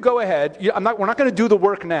if you go ahead, we're not going to do the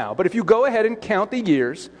work now, but if you go ahead and count the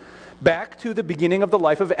years back to the beginning of the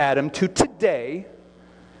life of Adam to today,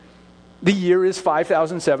 the year is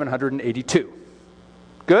 5,782.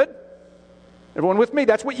 Good? Everyone with me?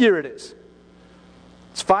 That's what year it is.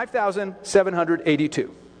 It's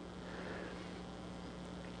 5,782.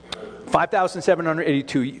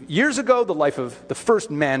 5,782 years ago, the life of the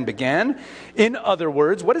first man began. In other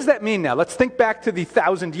words, what does that mean now? Let's think back to the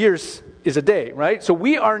 1,000 years is a day, right? So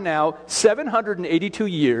we are now 782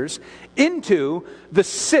 years into the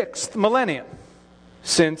 6th millennium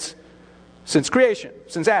since creation,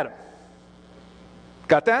 since Adam.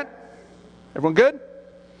 Got that? Everyone good?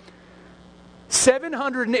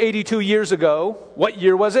 782 years ago, what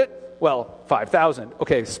year was it? Well, 5,000.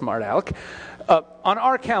 Okay, smart Alec. On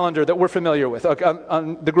our calendar that we're familiar with,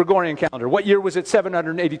 on the Gregorian calendar, what year was it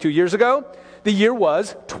 782 years ago? The year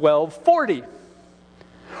was 1240.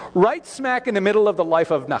 Right smack in the middle of the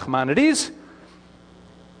life of Nachmanides,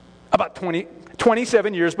 about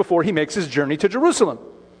 27 years before he makes his journey to Jerusalem.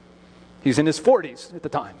 He's in his 40s at the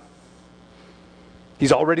time.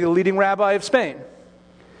 He's already the leading rabbi of Spain.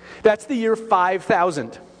 That's the year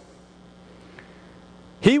 5000.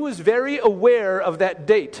 He was very aware of that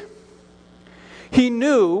date. He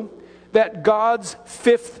knew that God's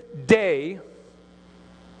 5th day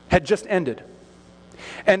had just ended,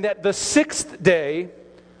 and that the 6th day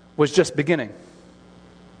was just beginning.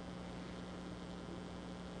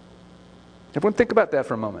 Everyone think about that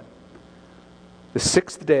for a moment. The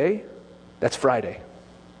 6th day, that's Friday.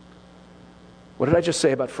 What did I just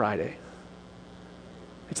say about Friday?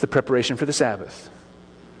 It's the preparation for the Sabbath.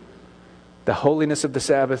 The holiness of the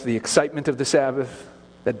Sabbath, the excitement of the Sabbath,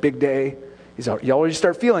 that big day. You already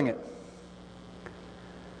start feeling it.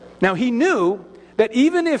 Now he knew that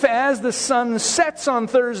even if as the sun sets on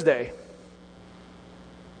Thursday,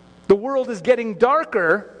 the world is getting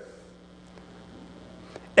darker,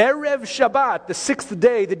 Erev Shabbat, the 6th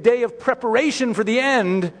day, the day of preparation for the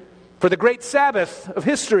end, for the great Sabbath of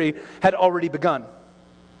history, had already begun.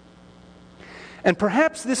 And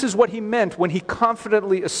perhaps this is what he meant when he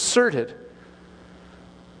confidently asserted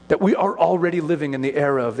that we are already living in the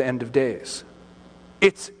era of the end of days.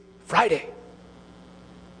 It's Friday.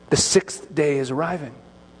 The 6th day is arriving.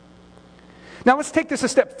 Now let's take this a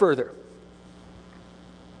step further.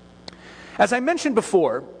 As I mentioned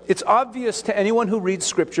before, it's obvious to anyone who reads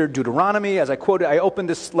Scripture, Deuteronomy, as I quoted, I opened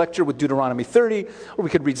this lecture with Deuteronomy 30, or we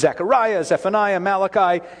could read Zechariah, Zephaniah,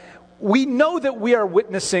 Malachi. We know that we are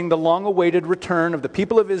witnessing the long-awaited return of the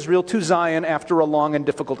people of Israel to Zion after a long and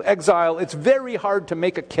difficult exile. It's very hard to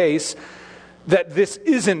make a case that this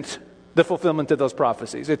isn't the fulfillment of those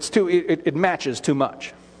prophecies. It matches too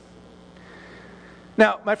much.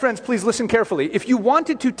 Now, my friends, please listen carefully. If you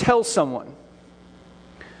wanted to tell someone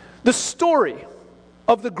the story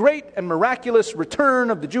of the great and miraculous return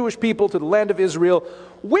of the Jewish people to the land of Israel,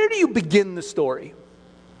 where do you begin the story?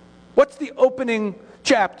 What's the opening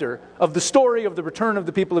chapter of the story of the return of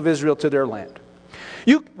the people of Israel to their land?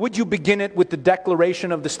 Would you begin it with the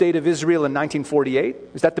declaration of the State of Israel in 1948?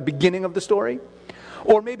 Is that the beginning of the story?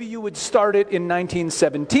 Or maybe you would start it in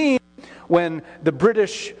 1917 when the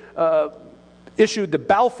British issued the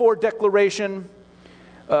Balfour Declaration,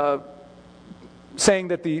 saying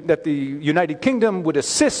that the United Kingdom would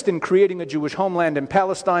assist in creating a Jewish homeland in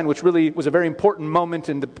Palestine, which really was a very important moment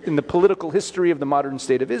in the political history of the modern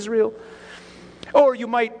State of Israel. Or you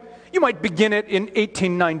might begin it in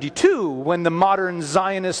 1892 when the modern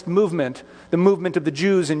Zionist movement, the movement of the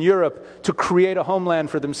Jews in Europe to create a homeland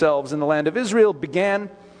for themselves in the land of Israel, began.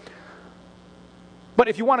 But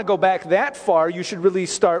if you want to go back that far, you should really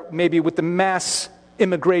start maybe with the mass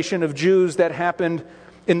immigration of Jews that happened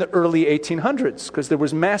in the early 1800s, because there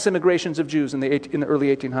was mass immigrations of Jews in the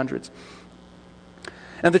early 1800s.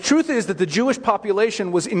 And the truth is that the Jewish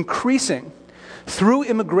population was increasing through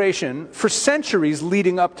immigration for centuries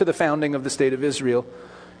leading up to the founding of the State of Israel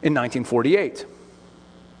in 1948.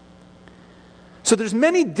 So there's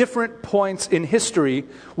many different points in history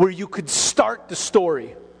where you could start the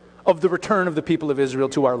story of the return of the people of Israel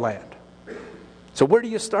to our land. So where do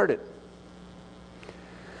you start it?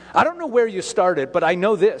 I don't know where you start it, but I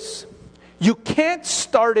know this. You can't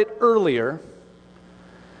start it earlier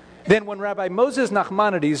than when Rabbi Moses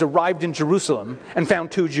Nachmanides arrived in Jerusalem and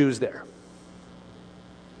found 2 Jews there.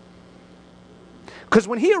 Because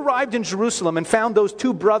when he arrived in Jerusalem and found those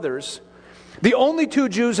 2 brothers, the only 2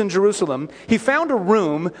 Jews in Jerusalem, he found a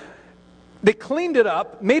room, they cleaned it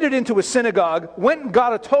up, made it into a synagogue, went and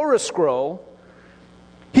got a Torah scroll.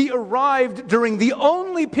 He arrived during the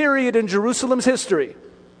only period in Jerusalem's history,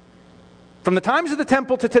 from the times of the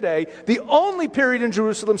temple to today, the only period in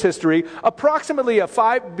Jerusalem's history, approximately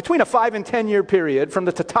between a 5 and 10 year period from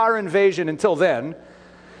the Tatar invasion until then.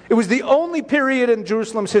 It was the only period in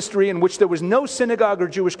Jerusalem's history in which there was no synagogue or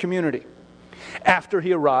Jewish community. After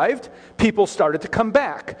he arrived, people started to come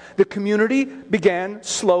back. The community began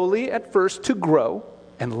slowly at first to grow,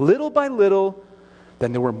 and little by little,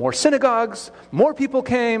 then there were more synagogues, more people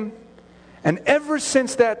came, and ever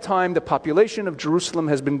since that time, the population of Jerusalem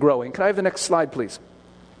has been growing. Can I have the next slide, please?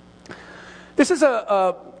 This is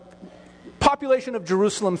a population of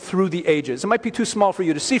Jerusalem through the ages. It might be too small for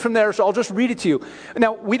you to see from there, so I'll just read it to you.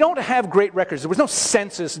 Now, we don't have great records. There was no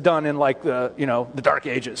census done in the Dark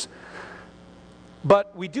Ages.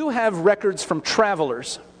 But we do have records from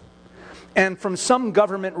travelers and from some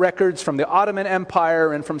government records from the Ottoman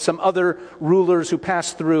Empire and from some other rulers who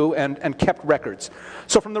passed through and kept records.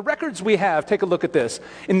 So from the records we have, take a look at this.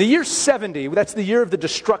 In the year 70, that's the year of the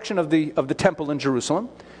destruction of the temple in Jerusalem,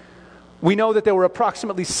 we know that there were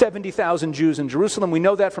approximately 70,000 Jews in Jerusalem. We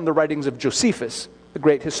know that from the writings of Josephus, the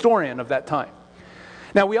great historian of that time.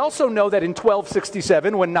 Now, we also know that in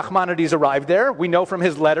 1267, when Nachmanides arrived there, we know from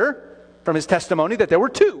his letter, from his testimony, that there were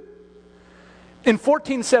 2. In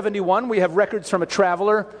 1471, we have records from a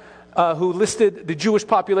traveler who listed the Jewish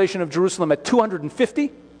population of Jerusalem at 250.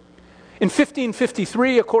 In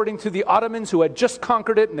 1553, according to the Ottomans who had just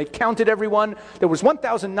conquered it and they counted everyone, there was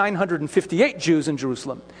 1,958 Jews in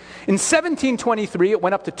Jerusalem. In 1723, it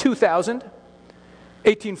went up to 2,000.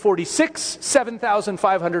 1846,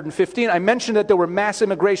 7,515. I mentioned that there were mass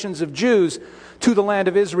immigrations of Jews to the land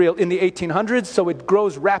of Israel in the 1800s, so it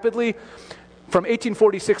grows rapidly. From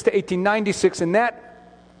 1846 to 1896, in that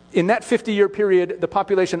 50-year period, the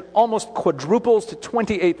population almost quadruples to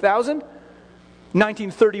 28,000.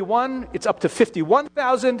 1931, it's up to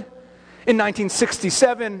 51,000. In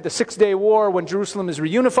 1967, the Six-Day War, when Jerusalem is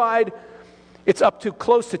reunified, it's up to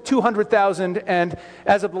close to 200,000. And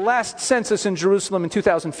as of the last census in Jerusalem in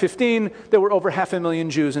 2015, there were over 500,000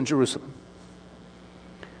 Jews in Jerusalem.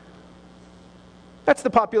 That's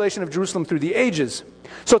the population of Jerusalem through the ages.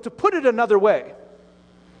 So to put it another way,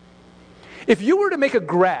 if you were to make a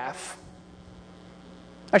graph,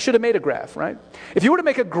 I should have made a graph, right? If you were to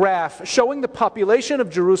make a graph showing the population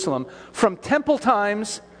of Jerusalem from temple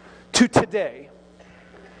times to today,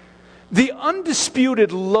 the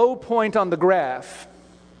undisputed low point on the graph,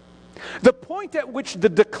 the point at which the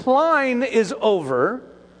decline is over,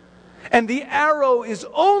 and the arrow is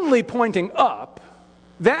only pointing up,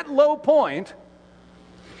 that low point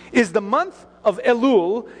is the month of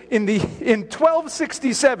Elul in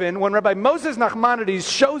 1267, when Rabbi Moses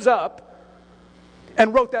Nachmanides shows up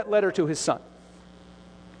and wrote that letter to his son.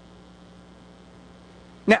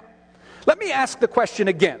 Now, let me ask the question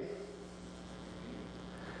again.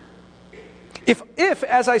 If,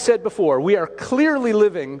 as I said before, we are clearly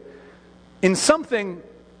living in something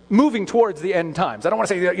moving towards the end times. I don't want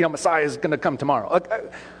to say, Messiah is going to come tomorrow.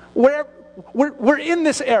 We're in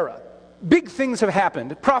this era. Big things have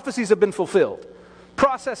happened. Prophecies have been fulfilled.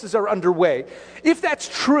 Processes are underway. If that's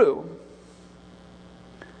true,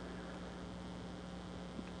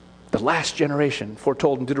 the last generation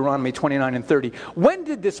foretold in Deuteronomy 29 and 30, when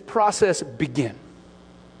did this process begin?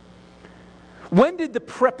 When did the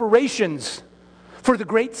preparations for the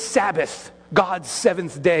great Sabbath, God's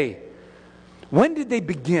seventh day, when did they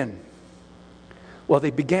begin? Well,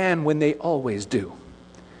 they began when they always do.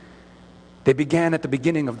 They began at the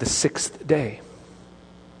beginning of the sixth day.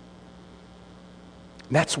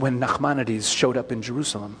 And that's when Nachmanides showed up in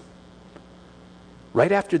Jerusalem.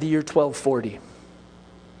 Right after the year 1240.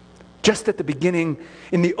 Just at the beginning,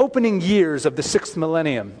 in the opening years of the sixth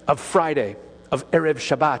millennium, of Friday, of Erev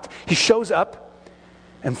Shabbat, he shows up,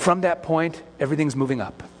 and from that point, everything's moving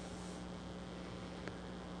up.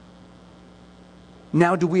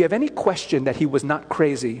 Now, do we have any question that he was not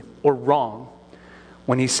crazy or wrong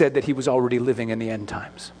when he said that he was already living in the end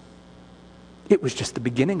times? It was just the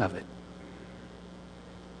beginning of it.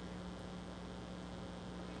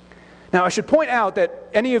 Now, I should point out that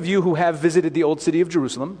any of you who have visited the old city of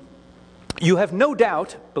Jerusalem, you have no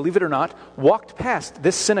doubt, believe it or not, walked past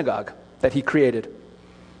this synagogue that he created,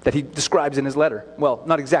 that he describes in his letter. Well,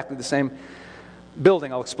 not exactly the same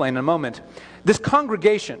building, I'll explain in a moment. This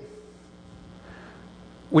congregation,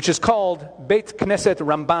 which is called Beit Knesset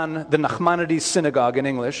Ramban, the Nachmanides Synagogue in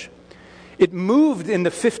English, it moved in the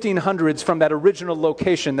 1500s from that original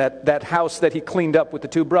location, that house that he cleaned up with the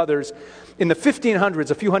two brothers. In the 1500s,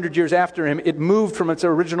 a few hundred years after him, it moved from its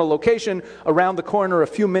original location around the corner, a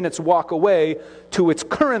few minutes walk away, to its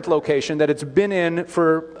current location that it's been in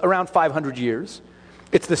for around 500 years.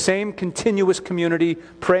 It's the same continuous community,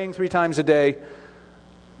 praying 3 times a day.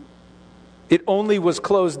 It only was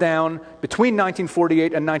closed down between 1948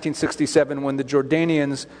 and 1967 when the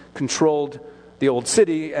Jordanians controlled the old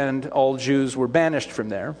city and all Jews were banished from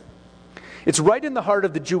there. It's right in the heart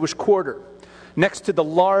of the Jewish quarter, next to the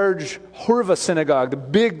large Hurva synagogue, the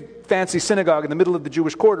big fancy synagogue in the middle of the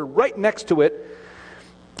Jewish quarter. Right next to it,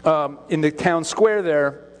 in the town square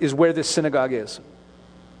there, is where this synagogue is.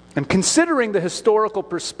 And considering the historical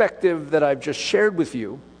perspective that I've just shared with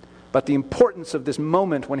you, but the importance of this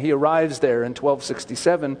moment when he arrives there in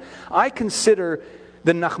 1267, I consider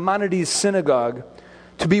the Nachmanides synagogue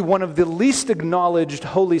to be one of the least acknowledged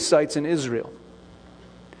holy sites in Israel.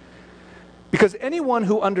 Because anyone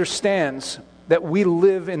who understands that we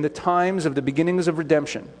live in the times of the beginnings of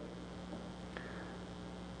redemption,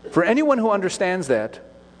 for anyone who understands that,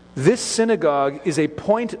 this synagogue is a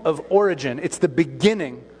point of origin. It's the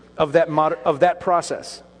beginning of that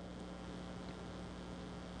process.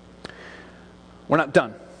 We're not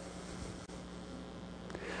done.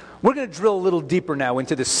 We're going to drill a little deeper now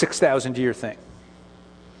into this 6,000-year thing.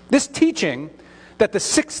 This teaching that the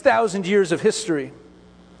 6,000 years of history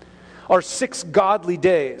are 6 godly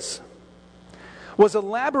days was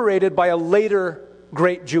elaborated by a later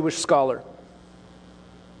great Jewish scholar.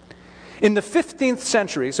 In the 15th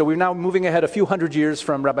century, so we're now moving ahead a few hundred years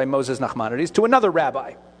from Rabbi Moses Nachmanides to another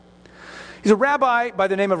rabbi. He's a rabbi by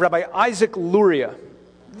the name of Rabbi Isaac Luria.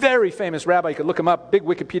 Very famous rabbi. You could look him up, big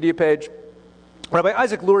Wikipedia page. Rabbi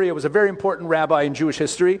Isaac Luria was a very important rabbi in Jewish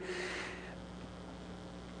history.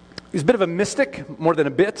 He's a bit of a mystic, more than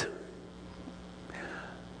a bit.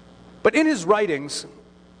 But in his writings,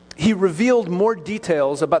 he revealed more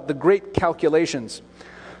details about the great calculations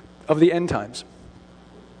of the end times.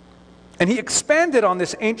 And he expanded on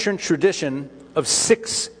this ancient tradition of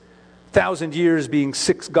 6,000 years being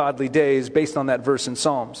 6 godly days based on that verse in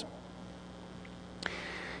Psalms.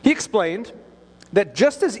 He explained that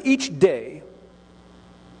just as each day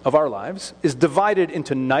of our lives is divided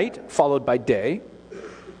into night followed by day,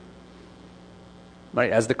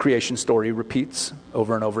 right, as the creation story repeats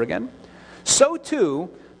over and over again, so too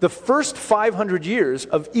the first 500 years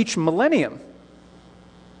of each millennium,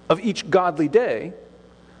 of each godly day,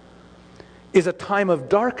 is a time of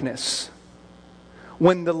darkness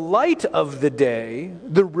when the light of the day,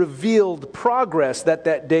 the revealed progress that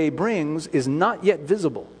that day brings, is not yet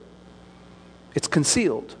visible. It's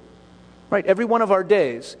concealed. Right? Every one of our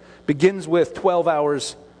days begins with 12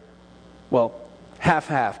 hours, well,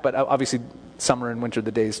 half-half, but obviously summer and winter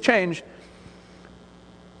the days change.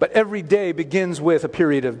 But every day begins with a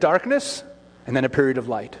period of darkness and then a period of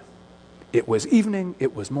light. It was evening,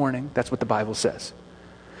 it was morning. That's what the Bible says.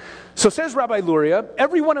 So says Rabbi Luria,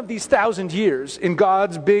 every one of these 1,000 years in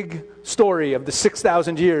God's big story of the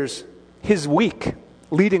 6,000 years, his week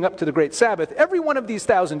leading up to the great Sabbath, every one of these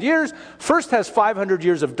 1,000 years first has 500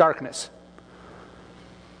 years of darkness.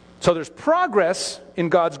 So there's progress in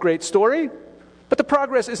God's great story, but the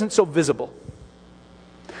progress isn't so visible.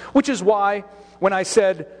 Which is why when I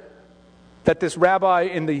said that this rabbi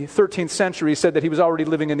in the 13th century said that he was already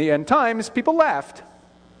living in the end times, people laughed.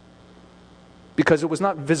 Because it was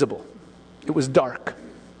not visible. It was dark.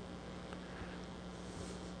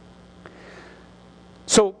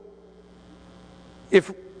 So, if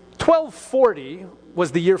 1240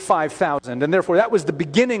 was the year 5000, and therefore that was the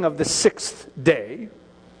beginning of the sixth day,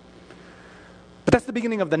 but that's the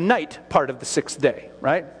beginning of the night part of the sixth day,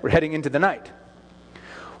 right? We're heading into the night.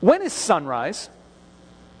 When is sunrise?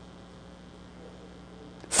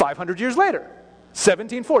 500 years later,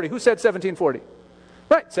 1740. Who said 1740?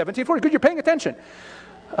 Right, 1740. Good, you're paying attention.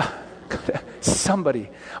 Somebody.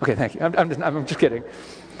 Okay, thank you. I'm just kidding.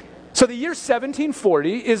 So the year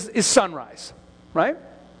 1740 is sunrise, right?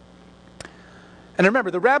 And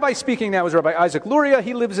remember, the rabbi speaking now is Rabbi Isaac Luria.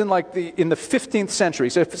 He lives in the 15th century.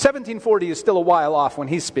 So 1740 is still a while off when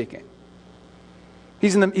he's speaking.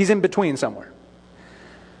 He's in between somewhere.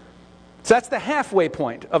 So that's the halfway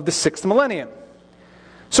point of the 6th millennium.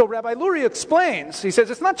 So Rabbi Luria explains, he says,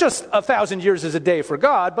 it's not just 1,000 years is a day for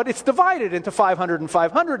God, but it's divided into 500 and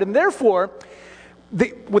 500, and therefore,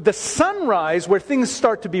 with the sunrise where things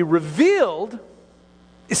start to be revealed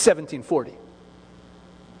is 1740.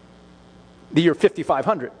 The year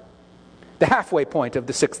 5500, the halfway point of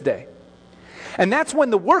the sixth day. And that's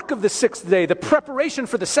when the work of the sixth day, the preparation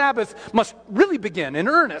for the Sabbath, must really begin in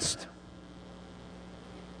earnest.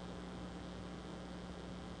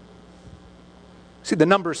 See, the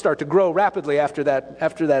numbers start to grow rapidly after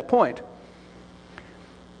that point.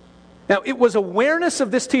 Now, it was awareness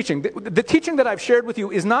of this teaching. The teaching that I've shared with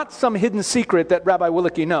you is not some hidden secret that Rabbi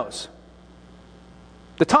Willeke knows.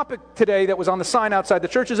 The topic today that was on the sign outside the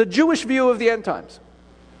church is a Jewish view of the end times.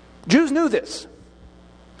 Jews knew this.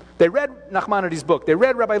 They read Nachmanides' book. They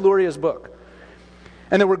read Rabbi Luria's book.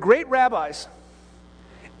 And there were great rabbis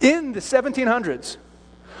in the 1700s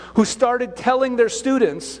who started telling their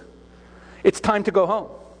students, it's time to go home.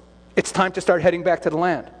 It's time to start heading back to the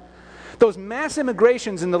land. Those mass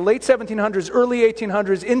immigrations in the late 1700s, early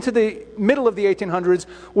 1800s, into the middle of the 1800s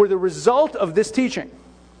were the result of this teaching.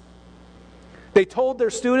 They told their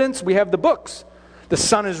students, we have the books. The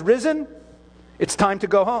sun is risen. It's time to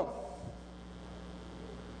go home.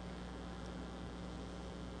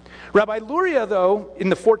 Rabbi Luria, though, in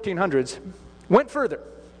the 1400s, went further.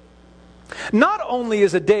 Not only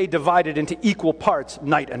is a day divided into equal parts,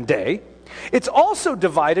 night and day, it's also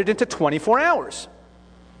divided into 24 hours.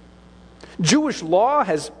 Jewish law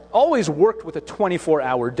has always worked with a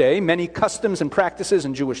 24-hour day. Many customs and practices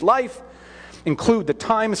in Jewish life including the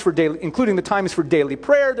times for daily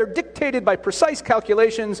prayer. They're dictated by precise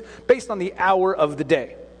calculations based on the hour of the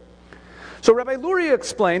day. So Rabbi Luria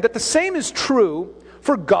explained that the same is true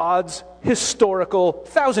for God's historical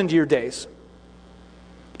 1,000-year days.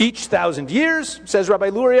 Each 1,000 years, says Rabbi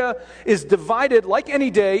Luria, is divided, like any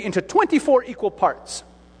day, into 24 equal parts.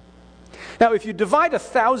 Now, if you divide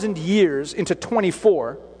 1,000 years into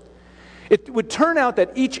 24, it would turn out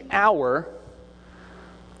that each hour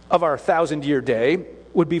of our 1,000-year day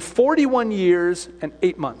would be 41 years and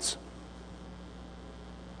 8 months.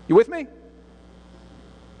 You with me?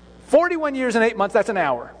 41 years and 8 months, that's an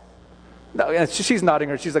hour. No, she's nodding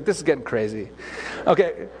her. She's like, this is getting crazy.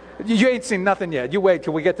 Okay, you ain't seen nothing yet. You wait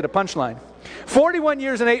till we get to the punchline. 41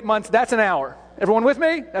 years and 8 months, that's an hour. Everyone with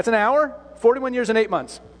me? That's an hour. 41 years and 8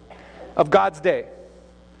 months of God's day.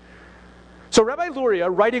 So Rabbi Luria,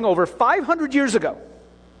 writing over 500 years ago,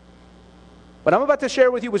 what I'm about to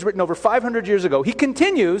share with you was written over 500 years ago. He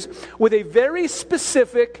continues with a very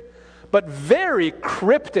specific but very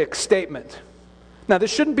cryptic statement. Now,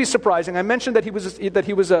 this shouldn't be surprising. I mentioned that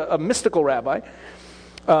he was a mystical rabbi.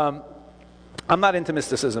 I'm not into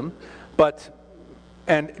mysticism,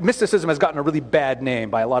 and mysticism has gotten a really bad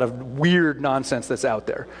name by a lot of weird nonsense that's out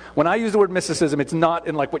there. When I use the word mysticism, it's not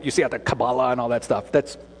in like what you see out there, Kabbalah and all that stuff.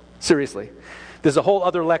 That's seriously. There's a whole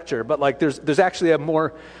other lecture, but like there's actually I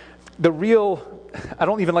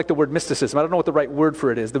don't even like the word mysticism. I don't know what the right word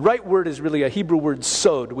for it is. The right word is really a Hebrew word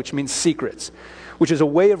sod, which means secrets, which is a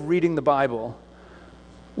way of reading the Bible,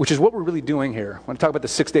 which is what we're really doing here. When I talk about the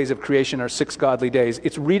 6 days of creation or 6 godly days,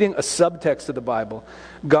 it's reading a subtext of the Bible.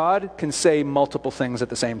 God can say multiple things at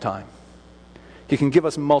the same time. He can give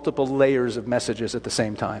us multiple layers of messages at the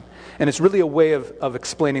same time. And it's really a way of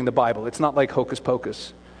explaining the Bible. It's not like hocus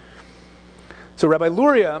pocus. So Rabbi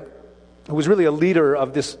Luria, who was really a leader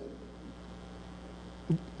of this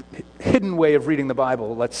hidden way of reading the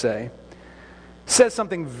Bible, let's say, says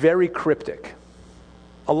something very cryptic.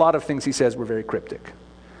 a lot of things he says were very cryptic.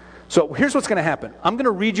 So here's what's going to happen. I'm going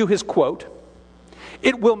to read you his quote.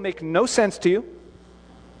 It will make no sense to you.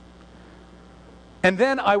 And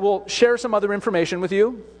then I will share some other information with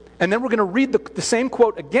you. And then we're going to read the same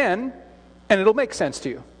quote again, and it'll make sense to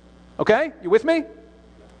you. Okay? You with me?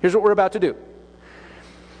 Here's what we're about to do.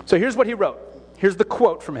 So here's what he wrote. Here's the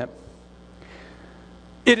quote from him.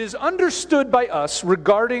 It is understood by us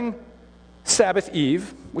regarding Sabbath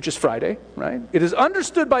Eve, which is Friday, right? It is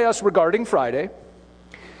understood by us regarding Friday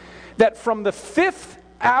that from the 5th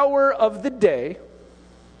hour of the day,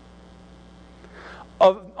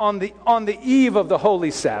 on the eve of the Holy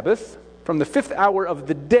Sabbath, from the 5th hour of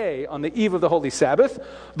the day on the eve of the Holy Sabbath,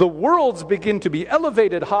 the worlds begin to be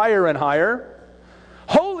elevated higher and higher.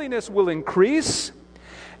 Holiness will increase.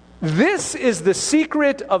 This is the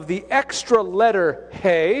secret of the extra letter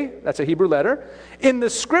He, that's a Hebrew letter. In the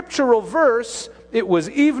scriptural verse, it was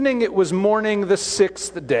evening, it was morning, the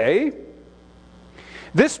 6th day.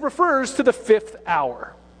 This refers to the 5th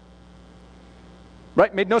hour.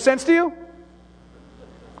 Right? Made no sense to you?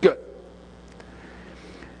 Good.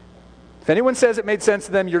 If anyone says it made sense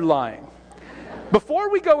to them, you're lying.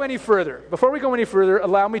 Before we go any further,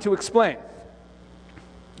 allow me to explain.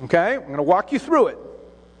 Okay? I'm going to walk you through it.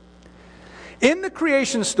 In the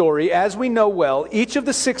creation story, as we know well, each of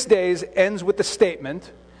the 6 days ends with the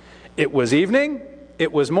statement, it was evening,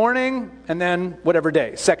 it was morning, and then whatever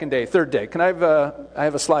day, second day, third day. Can I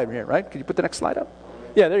have a slide here, right? Can you put the next slide up?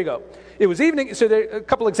 Yeah, there you go. It was evening, so there are a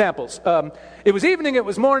couple examples. It was evening, it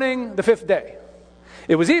was morning, the 5th day.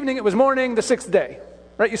 It was evening, it was morning, the 6th day.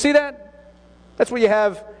 Right, you see that? That's what you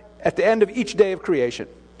have at the end of each day of creation.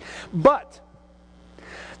 But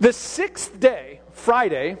the 6th day,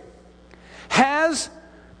 Friday, has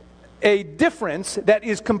a difference that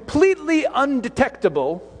is completely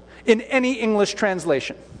undetectable in any English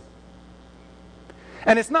translation.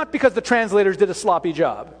 And it's not because the translators did a sloppy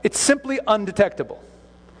job. It's simply undetectable.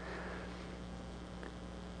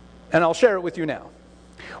 And I'll share it with you now.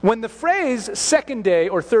 When the phrase second day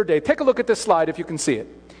or third day, take a look at this slide if you can see it.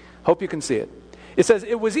 Hope you can see it. It says,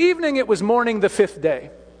 it was evening, it was morning, the 5th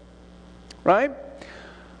day. Right?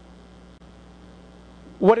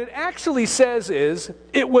 What it actually says is,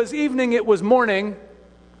 it was evening, it was morning,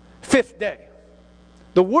 5th day.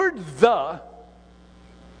 The word the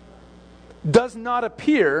does not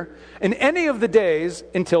appear in any of the days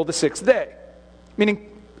until the 6th day.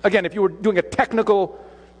 Meaning, again, if you were doing a technical,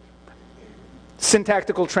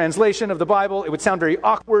 syntactical translation of the Bible, it would sound very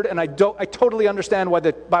awkward, and I totally understand why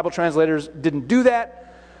the Bible translators didn't do that.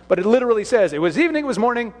 But it literally says, it was evening, it was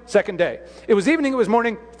morning, 2nd day. It was evening, it was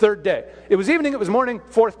morning, 3rd day. It was evening, it was morning,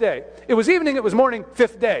 4th day. It was evening, it was morning,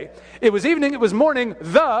 5th day. It was evening, it was morning,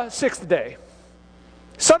 the 6th day.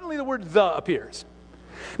 Suddenly the word the appears.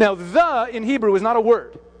 Now, the in Hebrew is not a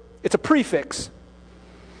word. It's a prefix.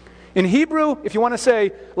 In Hebrew, if you want to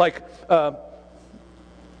say, like,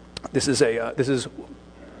 this is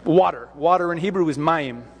water. Water in Hebrew is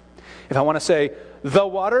mayim. If I want to say the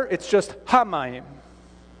water, it's just ha-mayim.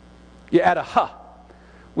 You add a ha,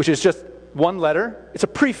 which is just one letter. It's a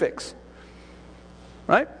prefix.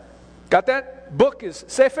 Right? Got that? Book is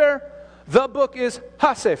sefer. The book is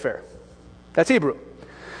ha-sefer. That's Hebrew.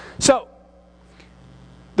 So,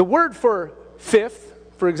 the word for 5th,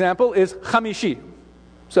 for example, is chamishi.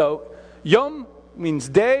 So, yom means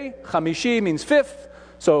day, chamishi means 5th.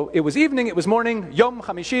 So, it was evening, it was morning, yom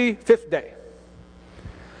chamishi, 5th day.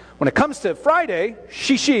 When it comes to Friday,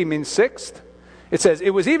 shishi means 6th. It says, it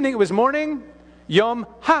was evening, it was morning, yom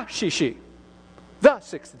ha-shishi, the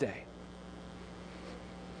 6th day.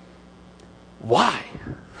 Why?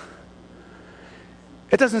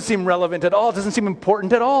 It doesn't seem relevant at all. It doesn't seem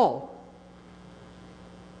important at all.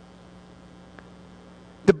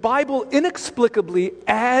 The Bible inexplicably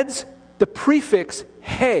adds the prefix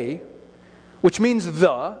he, which means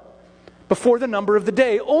the, before the number of the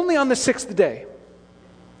day, only on the 6th day.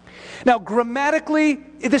 Now, grammatically,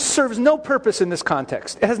 this serves no purpose in this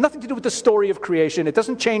context. It has nothing to do with the story of creation. It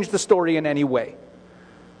doesn't change the story in any way.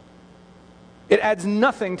 It adds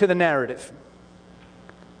nothing to the narrative.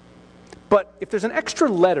 But if there's an extra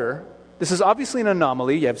letter, this is obviously an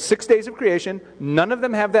anomaly. You have 6 days of creation. None of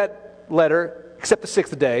them have that letter except the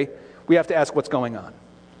 6th day. We have to ask what's going on.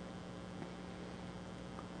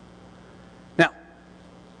 Now,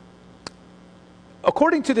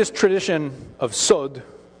 according to this tradition of Sod,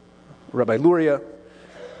 Rabbi Luria,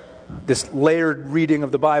 this layered reading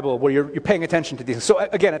of the Bible where you're paying attention to these. So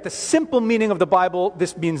again, at the simple meaning of the Bible,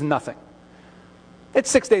 this means nothing. It's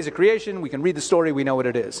 6 days of creation. We can read the story. We know what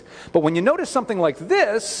it is. But when you notice something like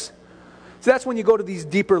this, so that's when you go to these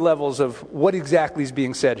deeper levels of what exactly is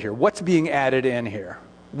being said here. What's being added in here?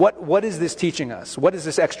 What is this teaching us? What is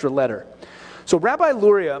this extra letter? So Rabbi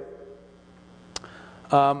Luria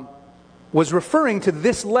was referring to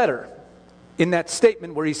this letter in that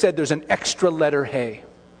statement where he said there's an extra letter hey.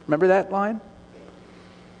 Remember that line?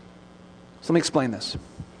 So let me explain this.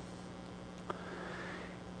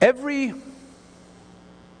 Hold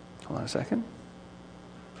on a second.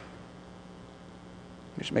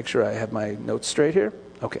 Just make sure I have my notes straight here.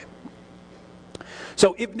 Okay.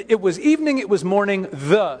 So it was evening, it was morning,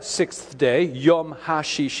 the sixth day, Yom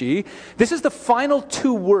HaShishi. This is the final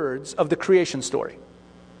two words of the creation story.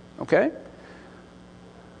 Okay?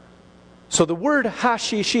 So the word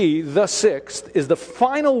HaShishi, the sixth, is the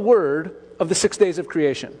final word of the 6 days of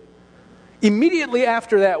creation. Immediately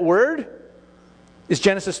after that word is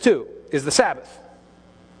Genesis 2, is the Sabbath.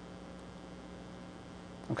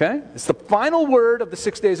 Okay? It's the final word of the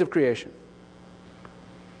 6 days of creation.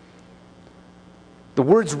 The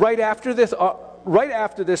words right after this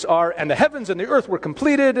are, and the heavens and the earth were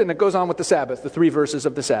completed, and it goes on with the Sabbath, the 3 verses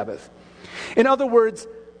of the Sabbath. In other words,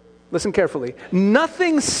 listen carefully,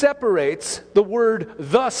 nothing separates the word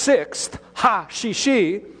the sixth,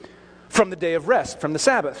 ha-shishi, from the day of rest, from the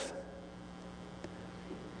Sabbath.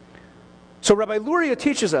 So Rabbi Luria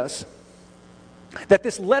teaches us that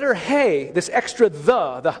this letter hey, this extra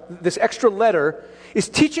this extra letter, is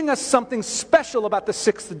teaching us something special about the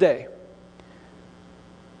sixth day.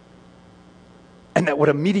 And that what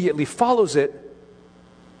immediately follows it,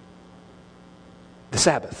 the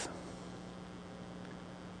Sabbath.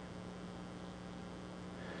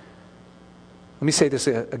 Let me say this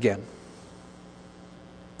again.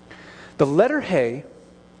 The letter hey,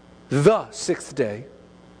 the sixth day,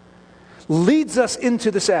 leads us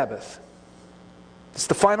into the Sabbath. It's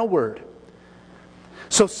the final word.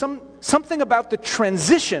 So something about the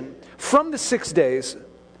transition from the 6 days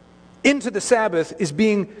into the Sabbath is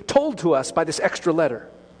being told to us by this extra letter.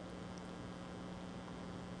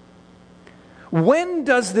 When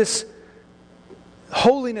does this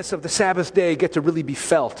holiness of the Sabbath day get to really be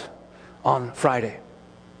felt on Friday?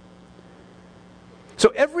 So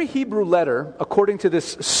every Hebrew letter, according to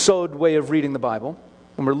this Sod way of reading the Bible,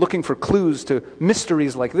 when we're looking for clues to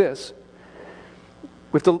mysteries like this,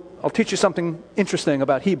 I'll teach you something interesting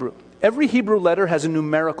about Hebrew. Every Hebrew letter has a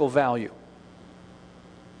numerical value.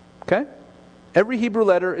 Okay? Every Hebrew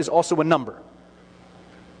letter is also a number.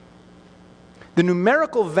 The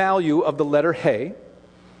numerical value of the letter Hey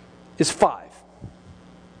is 5.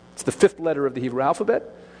 It's the 5th letter of the Hebrew alphabet,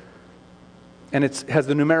 and it has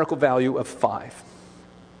the numerical value of 5.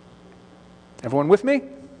 Everyone with me?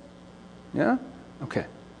 Yeah? Okay.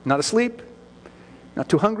 Not asleep? Not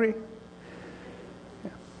too hungry?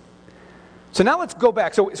 So now let's go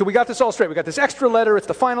back. So we got this all straight. We got this extra letter. It's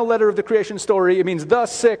the final letter of the creation story. It means the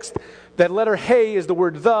sixth. That letter hey is the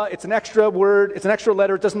word the. It's an extra word. It's an extra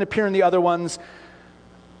letter. It doesn't appear in the other ones.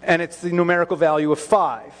 And it's the numerical value of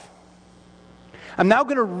 5. I'm now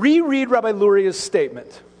going to reread Rabbi Luria's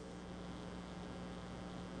statement.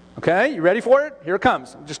 Okay, you ready for it? Here it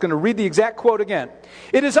comes. I'm just going to read the exact quote again.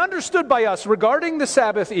 It is understood by us regarding the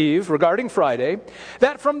Sabbath eve, regarding Friday,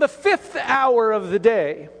 that from the 5th hour of the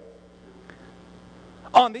day,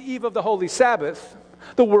 on the eve of the Holy Sabbath,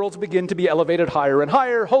 the worlds begin to be elevated higher and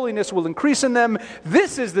higher. Holiness will increase in them.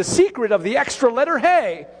 This is the secret of the extra letter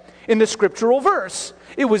Hey in the scriptural verse.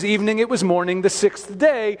 It was evening, it was morning, the 6th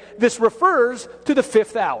day. This refers to the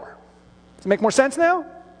 5th hour. Does it make more sense now?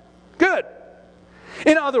 Good.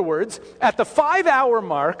 In other words, at the 5-hour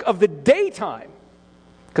mark of the daytime,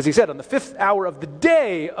 because he said on the 5th hour of the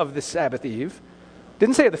day of the Sabbath eve,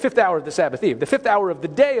 didn't say the 5th hour of the Sabbath eve, the 5th hour of the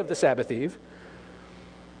day of the Sabbath eve,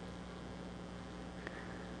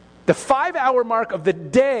 the 5-hour mark of the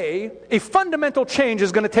day, a fundamental change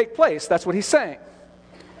is going to take place. That's what he's saying.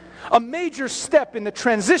 A major step in the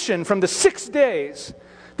transition from the 6 days,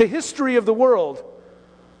 the history of the world,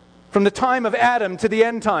 from the time of Adam to the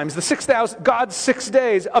end times, God's 6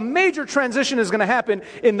 days, a major transition is going to happen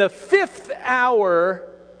in the 5th hour,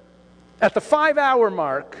 at the 5-hour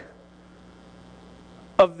mark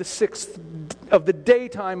of the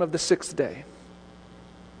daytime of the 6th day.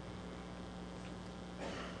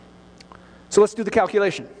 So let's do the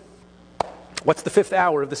calculation. What's the 5th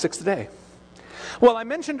hour of the 6th day? Well, I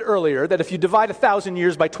mentioned earlier that if you divide 1,000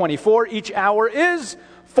 years by 24, each hour is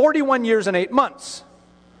 41 years and 8 months.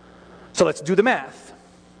 So let's do the math.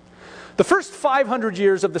 The first 500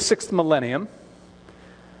 years of the 6th millennium,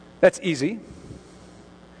 that's easy.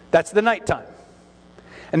 That's the nighttime.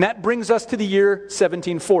 And that brings us to the year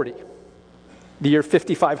 1740, the year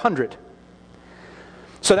 5500.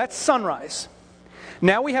 So that's sunrise.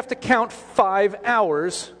 Now we have to count 5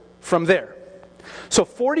 hours from there. So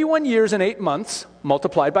 41 years and 8 months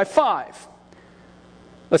multiplied by 5.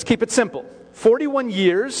 Let's keep it simple. 41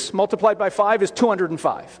 years multiplied by 5 is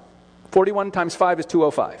 205. 41 times 5 is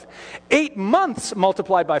 205. 8 months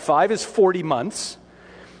multiplied by 5 is 40 months.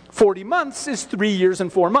 40 months is 3 years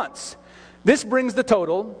and 4 months. This brings the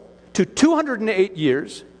total to 208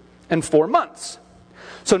 years and 4 months.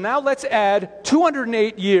 So now let's add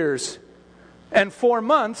 208 years and 4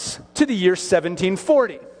 months to the year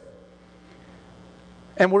 1740.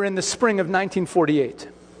 And we're in the spring of 1948.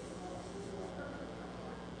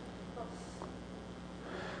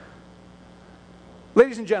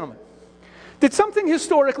 Ladies and gentlemen, did something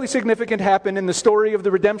historically significant happen in the story of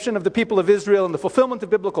the redemption of the people of Israel and the fulfillment of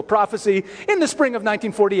biblical prophecy in the spring of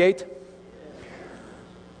 1948?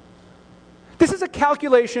 This is a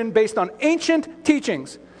calculation based on ancient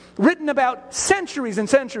teachings written about centuries and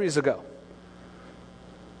centuries ago.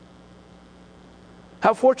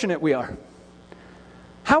 How fortunate we are.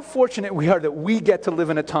 How fortunate we are that we get to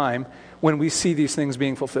live in a time when we see these things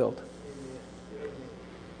being fulfilled.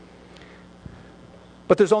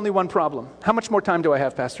 But there's only one problem. How much more time do I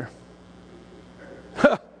have, Pastor?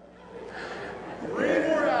 3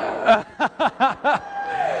 more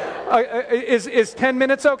hours. Is 10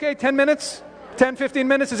 minutes okay? 10 minutes? 10, 15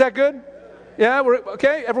 minutes? Is that good? Yeah, we're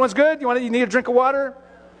okay? Everyone's good? You need a drink of water?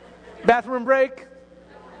 Bathroom break?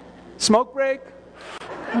 Smoke break?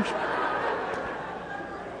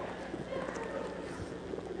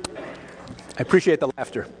 I appreciate the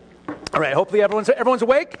laughter. All right, hopefully everyone's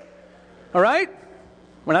awake. All right?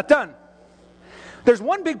 We're not done. There's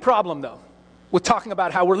one big problem, though, with talking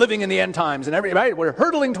about how we're living in the end times and right? We're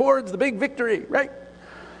hurtling towards the big victory, right?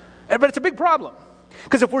 But it's a big problem.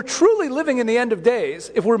 Because if we're truly living in the end of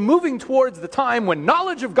days, if we're moving towards the time when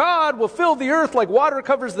knowledge of God will fill the earth like water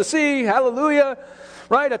covers the sea, hallelujah,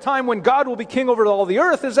 right? A time when God will be king over all the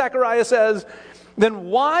earth, as Zechariah says, then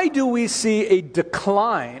why do we see a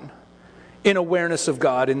decline in awareness of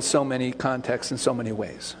God in so many contexts, in so many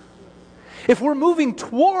ways? If we're moving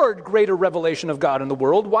toward greater revelation of God in the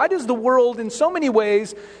world, why does the world in so many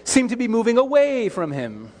ways seem to be moving away from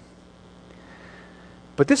Him?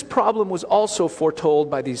 But this problem was also foretold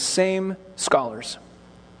by these same scholars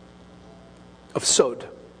of Sod.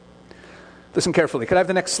 Listen carefully. Could I have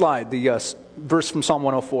the next slide, the verse from Psalm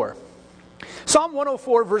 104? Psalm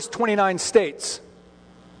 104 verse 29 states,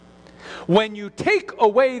 "When you take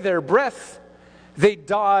away their breath, they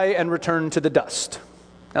die and return to the dust."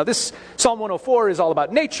 Now this Psalm 104 is all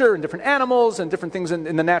about nature and different animals and different things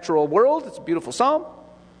in the natural world. It's a beautiful psalm.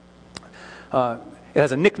 It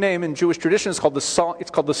has a nickname in Jewish tradition. It's called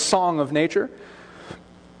the Song of Nature.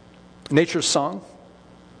 Nature's Song.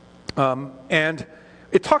 And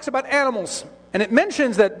it talks about animals. And it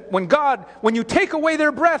mentions that when you take away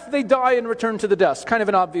their breath, they die and return to the dust. Kind of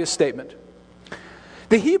an obvious statement.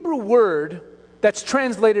 The Hebrew word that's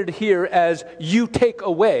translated here as "you take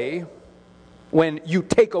away," when you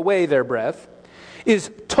take away their breath, is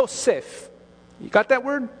tosef. You got that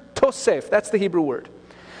word? Tosef. That's the Hebrew word.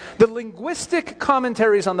 The linguistic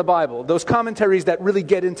commentaries on the Bible, those commentaries that really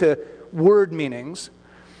get into word meanings,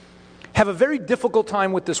 have a very difficult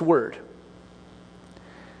time with this word.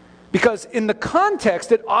 Because in the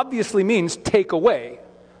context, it obviously means take away.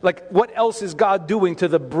 Like, what else is God doing to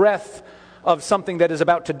the breath of something that is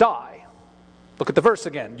about to die? Look at the verse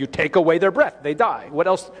again. You take away their breath, they die. What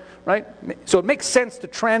else, right? So it makes sense to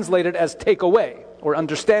translate it as take away, or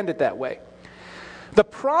understand it that way. The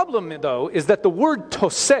problem, though, is that the word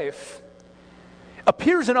tosef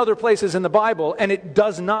appears in other places in the Bible, and it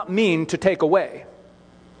does not mean to take away.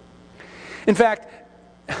 In fact,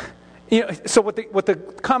 so what the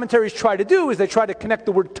commentaries try to do is they try to connect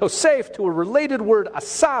the word tosef to a related word,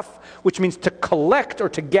 asaf, which means to collect or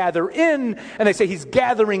to gather in. And they say he's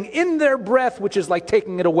gathering in their breath, which is like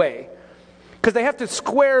taking it away. Because they have to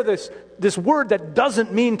square this word that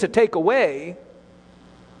doesn't mean to take away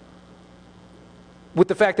with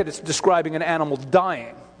the fact that it's describing an animal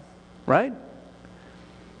dying, right?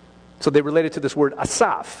 So they relate it to this word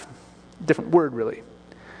asaf, different word really.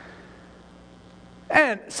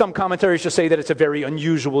 And some commentaries just say that it's a very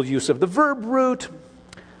unusual use of the verb root.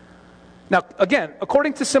 Now, again,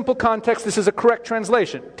 according to simple context, this is a correct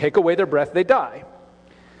translation. Take away their breath, they die.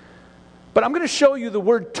 But I'm going to show you the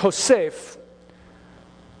word tosef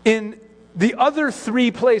in the other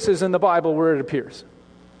 3 places in the Bible where it appears.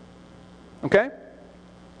 Okay?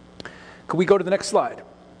 Could we go to the next slide?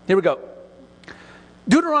 Here we go.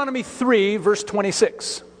 Deuteronomy 3, verse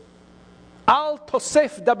 26. Al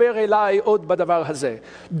tosef daber elai od badavar hazeh.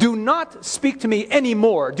 Do not speak to me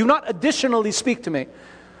anymore. Do not additionally speak to me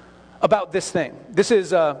about this thing. This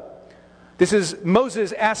is This is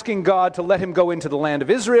Moses asking God to let him go into the land of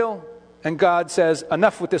Israel. And God says,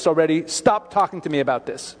 enough with this already. Stop talking to me about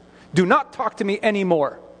this. Do not talk to me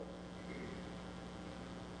anymore.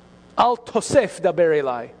 Al tosef daber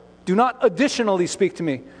elai. Do not additionally speak to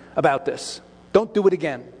me about this. Don't do it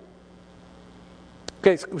again.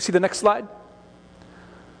 Okay, so we see the next slide.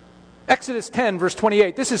 Exodus 10, verse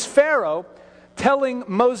 28. This is Pharaoh telling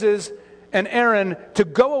Moses and Aaron to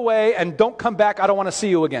go away and don't come back. I don't want to see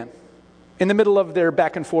you again. In the middle of their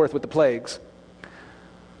back and forth with the plagues.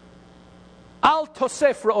 Al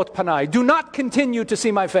tosef ra'ot panai. Do not continue to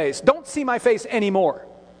see my face. Don't see my face anymore.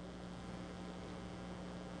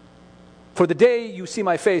 For the day you see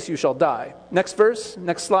my face, you shall die. Next verse,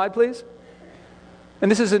 next slide, please. And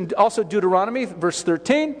this is also Deuteronomy, verse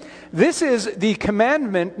 13. This is the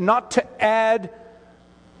commandment not to add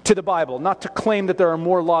to the Bible, not to claim that there are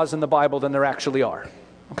more laws in the Bible than there actually are.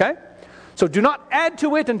 Okay? So do not add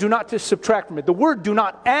to it and do not to subtract from it. The word do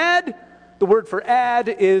not add, the word for add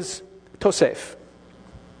is tosef.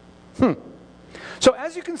 So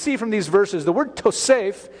as you can see from these verses, the word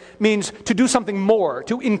tosef means to do something more,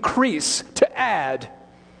 to increase, to add.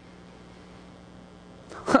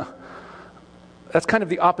 That's kind of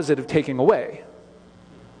the opposite of taking away.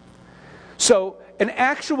 So an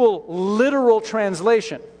actual literal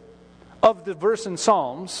translation of the verse in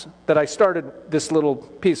Psalms that I started this little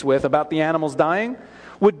piece with about the animals dying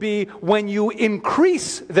would be, when you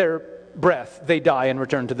increase their breath, they die and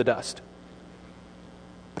return to the dust.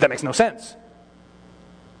 But that makes no sense.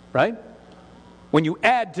 Right? When you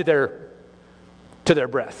add to their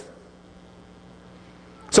breath.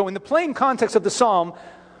 So in the plain context of the psalm,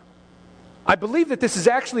 I believe that this is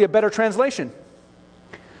actually a better translation.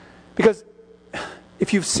 Because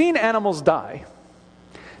if you've seen animals die,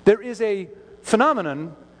 there is a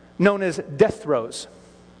phenomenon known as death throes,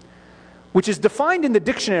 which is defined in the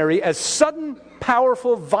dictionary as sudden,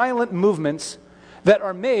 powerful, violent movements that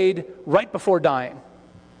are made right before dying.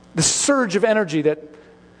 The surge of energy that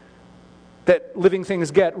living things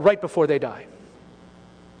get right before they die.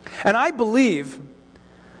 And I believe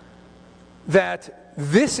that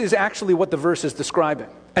this is actually what the verse is describing,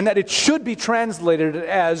 and that it should be translated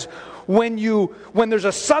as when there's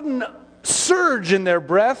a sudden surge in their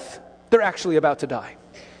breath, they're actually about to die.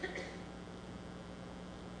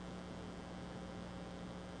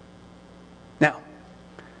 Now,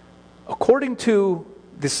 according to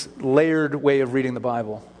this layered way of reading the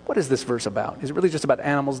Bible, what is this verse about? Is it really just about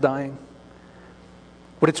animals dying?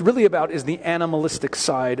 What it's really about is the animalistic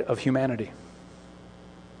side of humanity.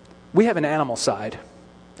 We have an animal side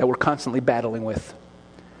that we're constantly battling with.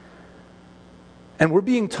 And we're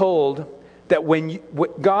being told that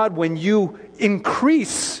when you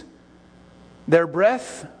increase their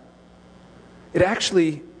breath, it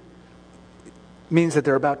actually means that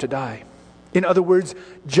they're about to die. In other words,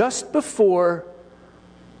 just before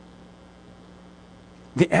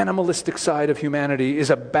the animalistic side of humanity is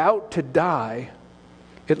about to die,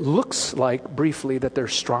 it looks like, briefly, that they're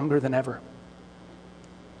stronger than ever.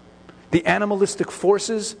 The animalistic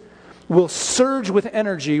forces will surge with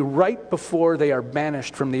energy right before they are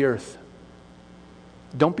banished from the earth.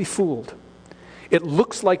 Don't be fooled. It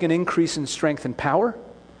looks like an increase in strength and power,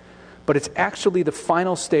 but it's actually the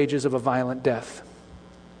final stages of a violent death.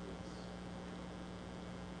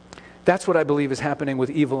 That's what I believe is happening with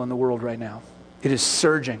evil in the world right now. It is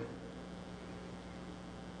surging.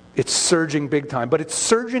 It's surging big time, but it's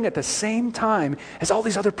surging at the same time as all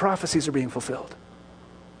these other prophecies are being fulfilled.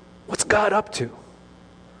 What's God up to?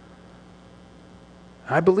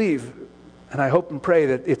 I believe, and I hope and pray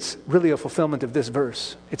that it's really a fulfillment of this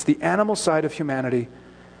verse. It's the animal side of humanity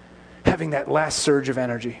having that last surge of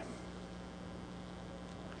energy.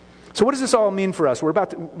 So what does this all mean for us?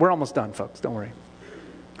 We're almost done, folks, don't worry.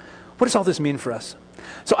 What does all this mean for us?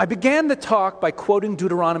 So I began the talk by quoting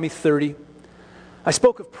Deuteronomy 30. I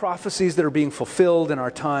spoke of prophecies that are being fulfilled in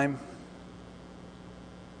our time.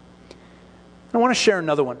 I want to share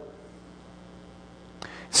another one.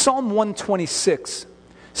 Psalm 126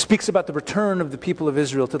 speaks about the return of the people of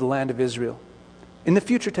Israel to the land of Israel. In the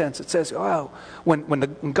future tense, it says,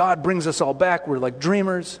 when God brings us all back, we're like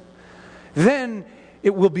dreamers. Then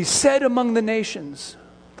it will be said among the nations,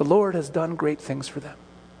 the Lord has done great things for them.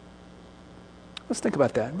 Let's think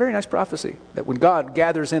about that. Very nice prophecy, that when God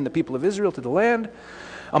gathers in the people of Israel to the land,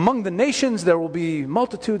 among the nations there will be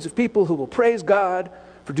multitudes of people who will praise God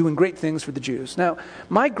for doing great things for the Jews. Now,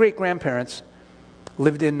 my great-grandparents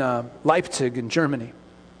lived in Leipzig in Germany.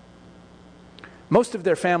 Most of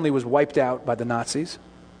their family was wiped out by the Nazis.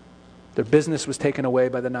 Their business was taken away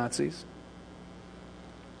by the Nazis.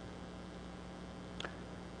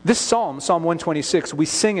 This psalm, Psalm 126, we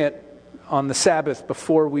sing it on the Sabbath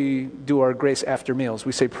before we do our grace after meals.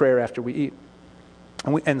 We say prayer after we eat.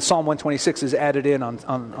 And Psalm 126 is added in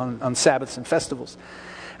on Sabbaths and festivals.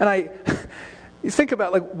 And you think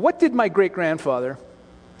about, like, what did my great-grandfather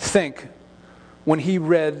think when he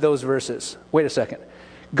read those verses? Wait a second.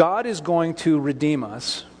 God is going to redeem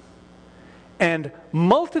us, and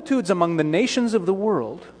multitudes among the nations of the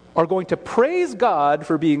world are going to praise God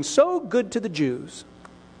for being so good to the Jews.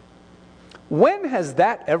 When has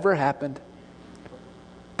that ever happened?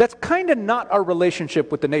 That's kind of not our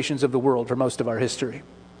relationship with the nations of the world for most of our history.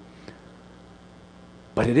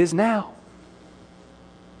 But it is now.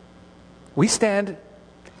 We stand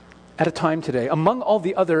at a time today, among all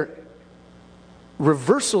the other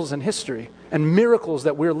reversals in history and miracles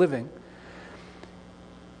that we're living,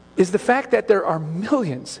 is the fact that there are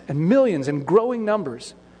millions and millions and growing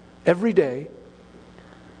numbers every day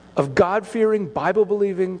of God-fearing,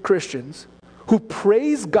 Bible-believing Christians who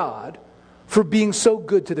praise God for being so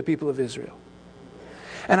good to the people of Israel.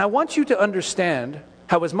 And I want you to understand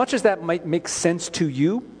how, as much as that might make sense to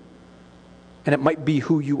you, and it might be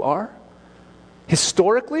who you are,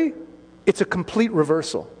 historically, it's a complete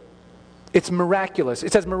reversal. It's miraculous.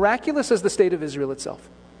 It's as miraculous as the state of Israel itself.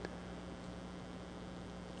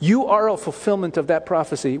 You are a fulfillment of that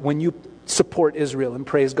prophecy when you support Israel and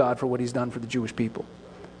praise God for what He's done for the Jewish people.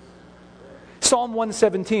 Psalm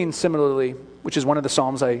 117, similarly, which is one of the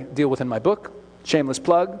Psalms I deal with in my book. Shameless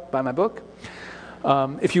plug, buy my book.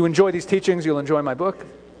 If you enjoy these teachings, you'll enjoy my book.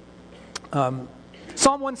 Psalm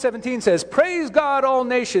 117 says, "Praise God, all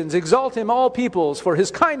nations, exalt Him, all peoples, for His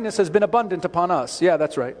kindness has been abundant upon us." Yeah,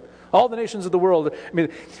 that's right. All the nations of the world. I mean,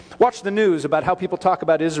 watch the news about how people talk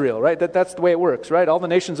about Israel, right? That's the way it works, right? All the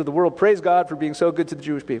nations of the world praise God for being so good to the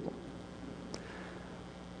Jewish people.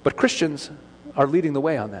 But Christians are leading the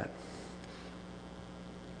way on that.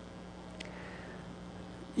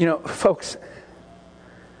 You know, folks,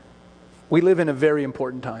 we live in a very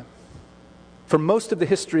important time. For most of the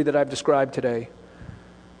history that I've described today,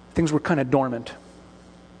 things were kind of dormant.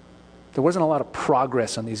 There wasn't a lot of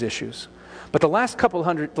progress on these issues. But the last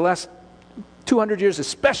 200 years,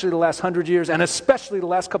 especially the last 100 years, and especially the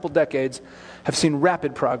last couple decades, have seen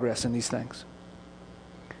rapid progress in these things.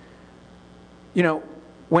 You know,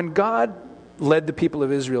 when God led the people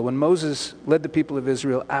of Israel, when Moses led the people of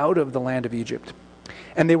Israel out of the land of Egypt,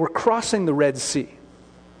 and they were crossing the Red Sea,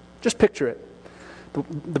 just picture it.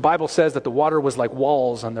 The Bible says that the water was like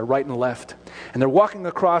walls on their right and left, and they're walking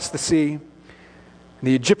across the sea.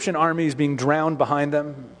 The Egyptian army is being drowned behind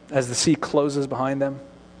them as the sea closes behind them.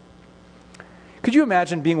 Could you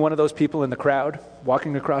imagine being one of those people in the crowd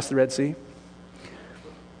walking across the Red Sea?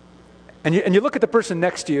 And you look at the person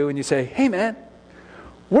next to you and you say, "Hey man,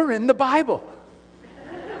 we're in the Bible."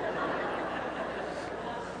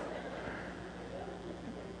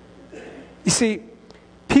 You see,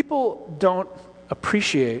 people don't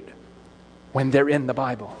appreciate when they're in the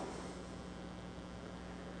Bible.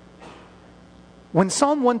 When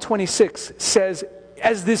Psalm 126 says,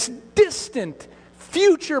 as this distant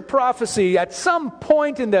future prophecy at some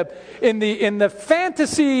point in the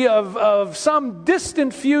fantasy of some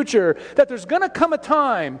distant future, that there's going to come a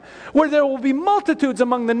time where there will be multitudes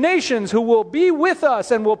among the nations who will be with us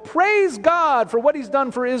and will praise God for what He's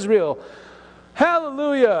done for Israel.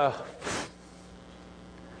 Hallelujah.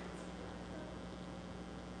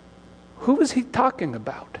 Who is He talking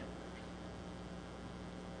about?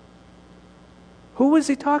 Who was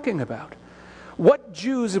He talking about? What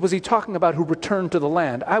Jews was He talking about who returned to the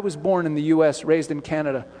land? I was born in the U.S., raised in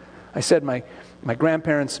Canada. I said my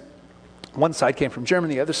grandparents, one side came from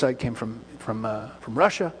Germany, the other side came from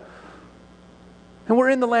Russia. And we're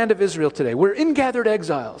in the land of Israel today. We're ingathered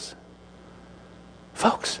exiles.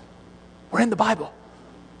 Folks, we're in the Bible.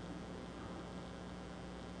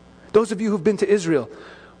 Those of you who've been to Israel,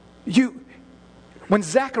 when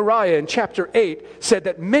Zechariah in chapter 8 said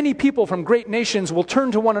that many people from great nations will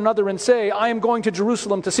turn to one another and say, "I am going to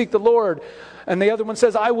Jerusalem to seek the Lord," and the other one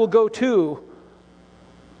says, "I will go too."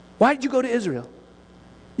 Why did you go to Israel?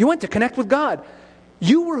 You went to connect with God.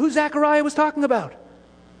 You were who Zechariah was talking about.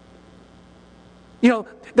 You know,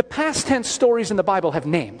 the past tense stories in the Bible have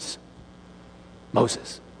names.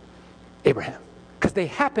 Moses, Abraham, because they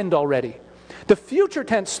happened already. The future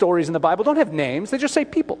tense stories in the Bible don't have names. They just say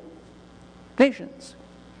people. Nations,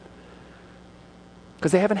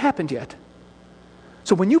 because they haven't happened yet.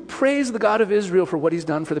 So when you praise the God of Israel for what He's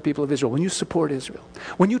done for the people of Israel, when you support Israel,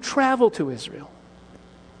 when you travel to Israel,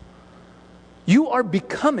 you are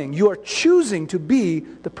choosing to be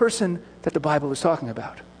the person that the Bible is talking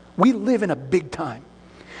about. We live in a big time.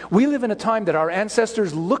 We live in a time that our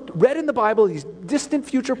ancestors read in the Bible, these distant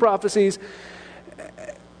future prophecies,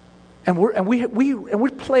 And we're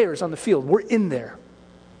players on the field. We're in there.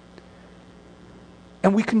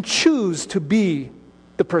 And we can choose to be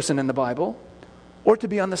the person in the Bible or to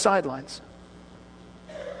be on the sidelines.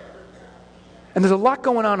 And there's a lot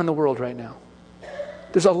going on in the world right now.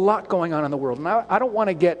 There's a lot going on in the world. And I don't want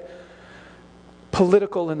to get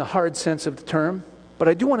political in the hard sense of the term, but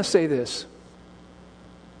I do want to say this.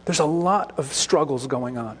 There's a lot of struggles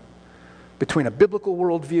going on between a biblical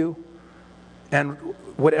worldview and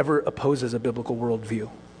whatever opposes a biblical worldview.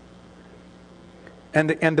 And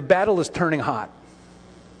the battle is turning hot.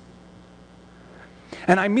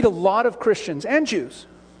 And I meet a lot of Christians and Jews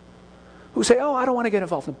who say, I don't want to get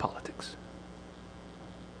involved in politics.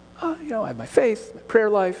 I have my faith, my prayer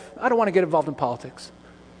life. I don't want to get involved in politics.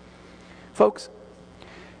 Folks,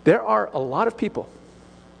 there are a lot of people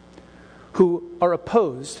who are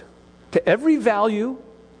opposed to every value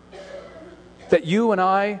that you and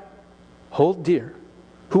I hold dear,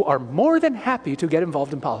 who are more than happy to get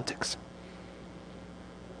involved in politics.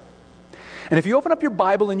 And if you open up your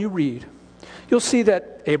Bible and you read, you'll see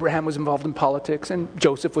that Abraham was involved in politics, and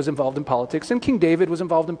Joseph was involved in politics, and King David was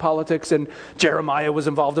involved in politics, and Jeremiah was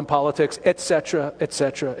involved in politics, etc.,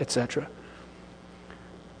 etc., etc.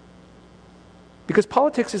 Because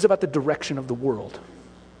politics is about the direction of the world.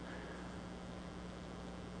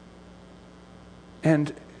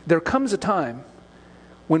 And there comes a time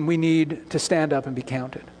when we need to stand up and be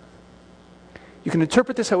counted. You can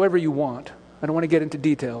interpret this however you want. I don't want to get into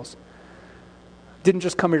details. Didn't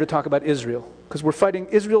just come here to talk about Israel, because we're fighting.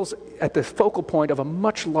 Israel's at the focal point of a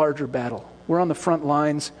much larger battle. We're on the front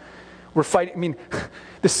lines. We're fighting.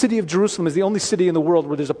 The city of Jerusalem is the only city in the world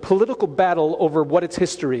where there's a political battle over what its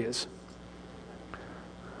history is.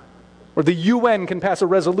 Or the UN can pass a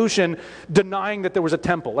resolution denying that there was a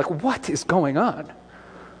temple. What is going on?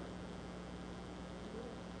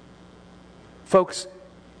 Folks,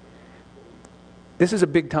 this is a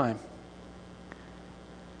big time.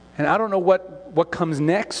 And I don't know what comes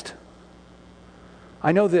next.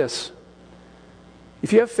 I know this.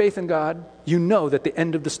 If you have faith in God, you know that the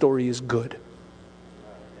end of the story is good.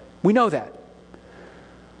 We know that.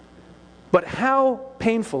 But how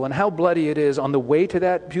painful and how bloody it is on the way to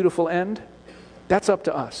that beautiful end, that's up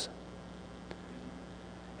to us.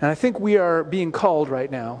 And I think we are being called right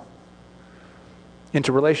now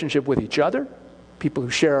into relationship with each other, people who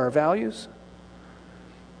share our values.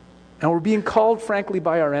 And we're being called, frankly,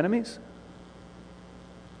 by our enemies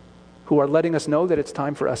who are letting us know that it's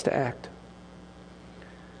time for us to act.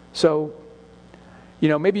 So,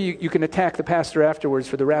 maybe you can attack the pastor afterwards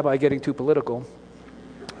for the rabbi getting too political.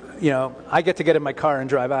 I get to get in my car and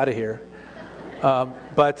drive out of here.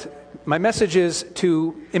 But my message is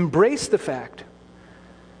to embrace the fact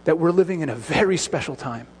that we're living in a very special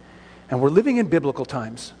time. And we're living in biblical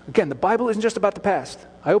times. Again, the Bible isn't just about the past.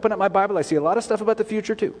 I open up my Bible, I see a lot of stuff about the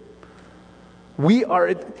future too.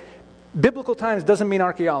 Biblical times doesn't mean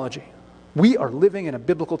archaeology. We are living in a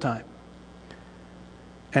biblical time.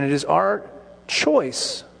 And it is our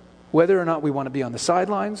choice whether or not we want to be on the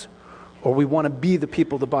sidelines or we want to be the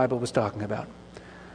people the Bible was talking about.